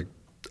 I feel like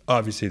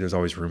obviously there's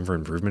always room for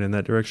improvement in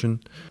that direction.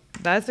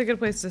 That's a good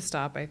place to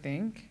stop, I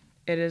think.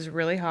 It is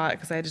really hot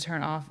because I had to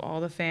turn off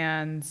all the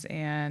fans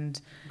and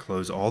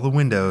close all the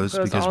windows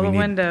so it can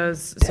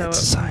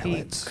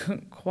be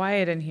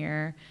quiet in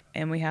here,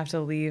 and we have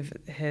to leave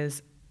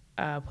his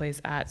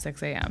place at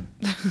 6 a.m.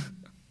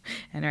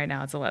 And right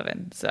now it's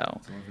 11, so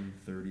it's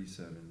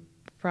 11:37.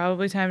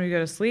 Probably time to go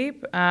to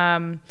sleep.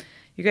 You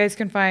guys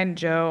can find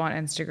Joe on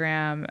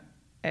Instagram.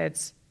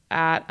 It's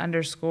at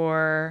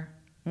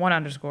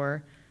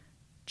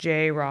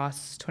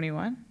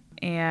 _1_JRoss21.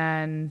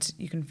 And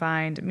you can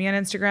find me on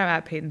Instagram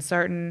at Peyton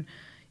Sarton.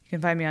 You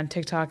can find me on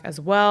TikTok as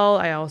well.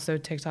 I also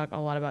TikTok a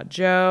lot about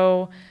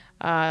Joe.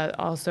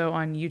 Also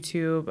on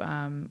YouTube,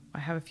 I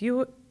have a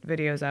few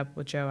videos up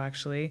with Joe,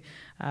 actually.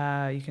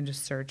 You can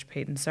just search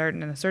Peyton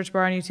Sarton in the search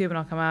bar on YouTube and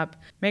I'll come up.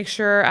 Make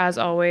sure, as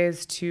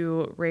always,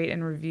 to rate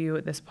and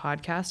review this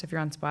podcast. If you're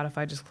on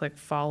Spotify, just click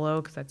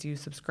follow because that's you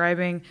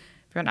subscribing.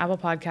 If you're on Apple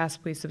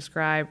Podcasts, please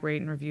subscribe,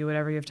 rate, and review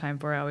whatever you have time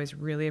for. I always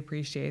really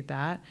appreciate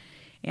that.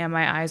 And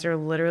my eyes are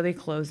literally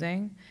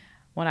closing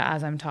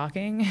as I'm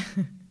talking,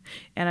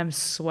 and I'm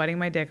sweating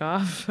my dick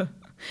off.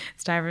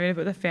 It's time for me to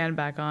put the fan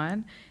back on,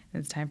 and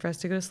it's time for us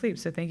to go to sleep.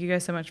 So thank you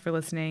guys so much for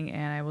listening,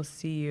 and I will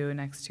see you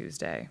next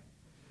Tuesday.